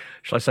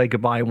 Shall I say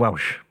goodbye in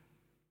Welsh?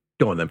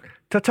 Go on then.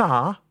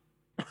 Ta-ta.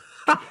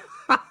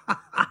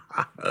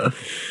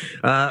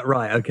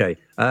 Right, okay.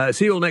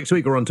 See you all next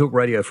week. We're on Talk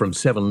Radio from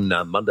 7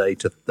 Monday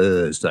to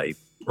Thursday.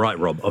 Right,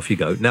 Rob, off you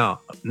go. Now,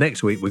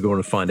 next week, we're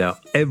going to find out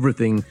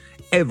everything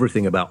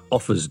about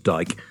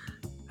Offersdyke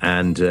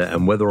and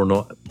whether or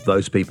not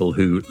those people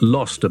who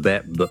lost a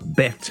bet but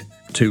bet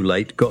too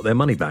late got their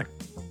money back.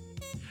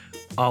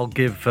 I'll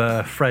give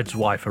Fred's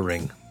wife a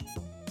ring.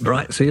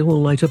 Right, see you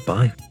all later.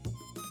 Bye.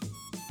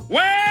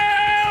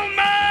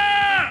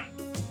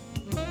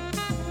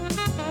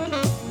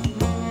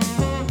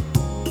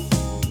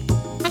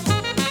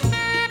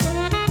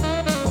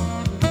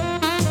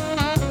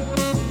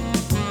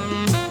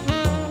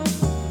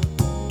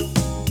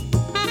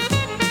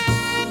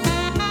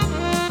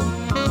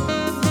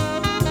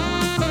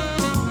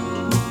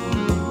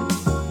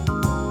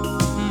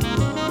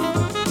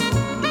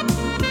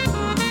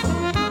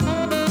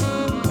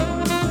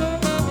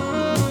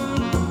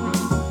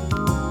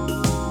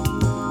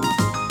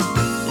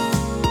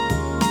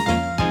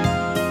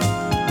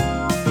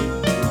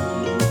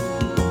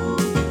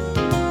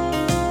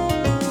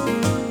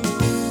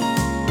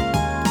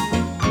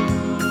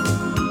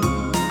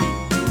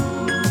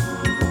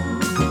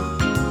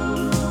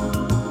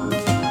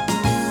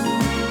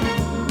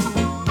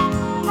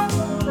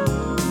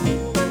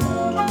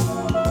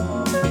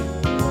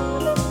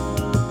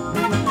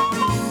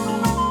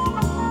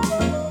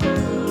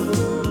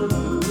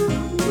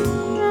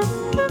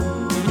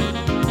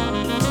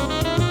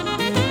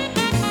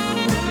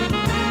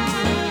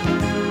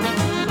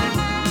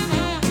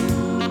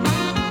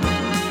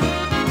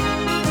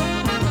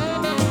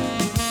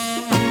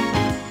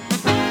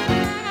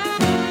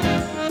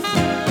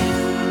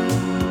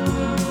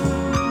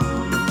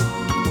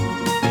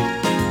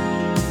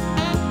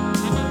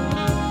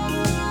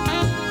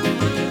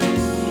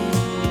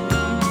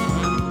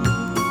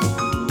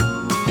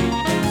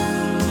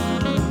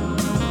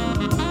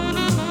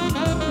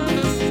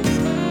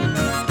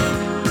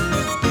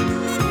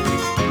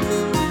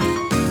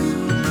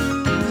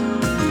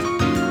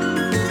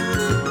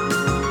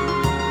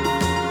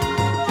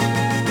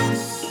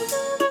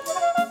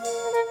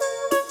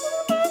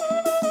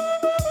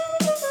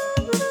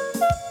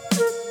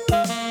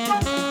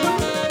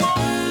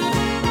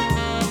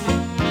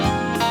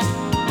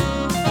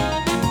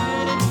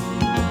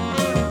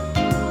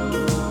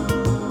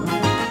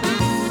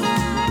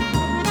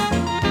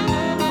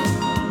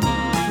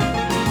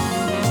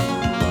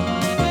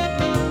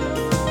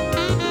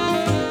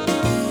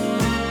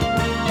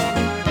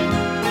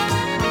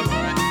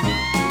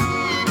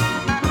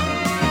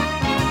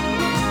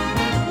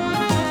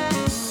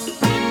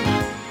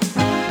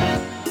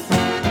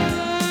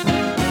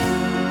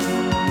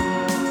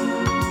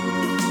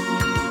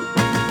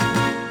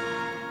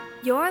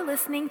 You're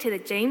listening to the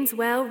James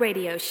Well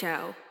Radio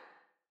Show.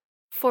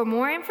 For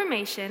more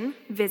information,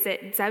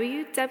 visit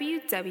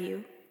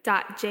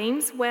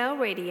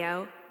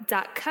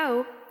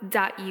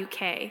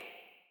www.jameswellradio.co.uk.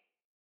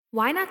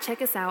 Why not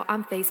check us out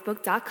on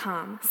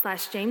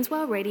Facebook.com/James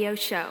Well Radio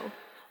Show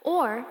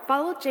or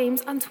follow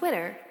James on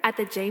Twitter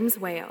 @The James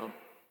Whale.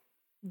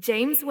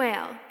 James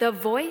Whale, the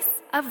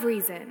voice of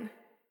reason.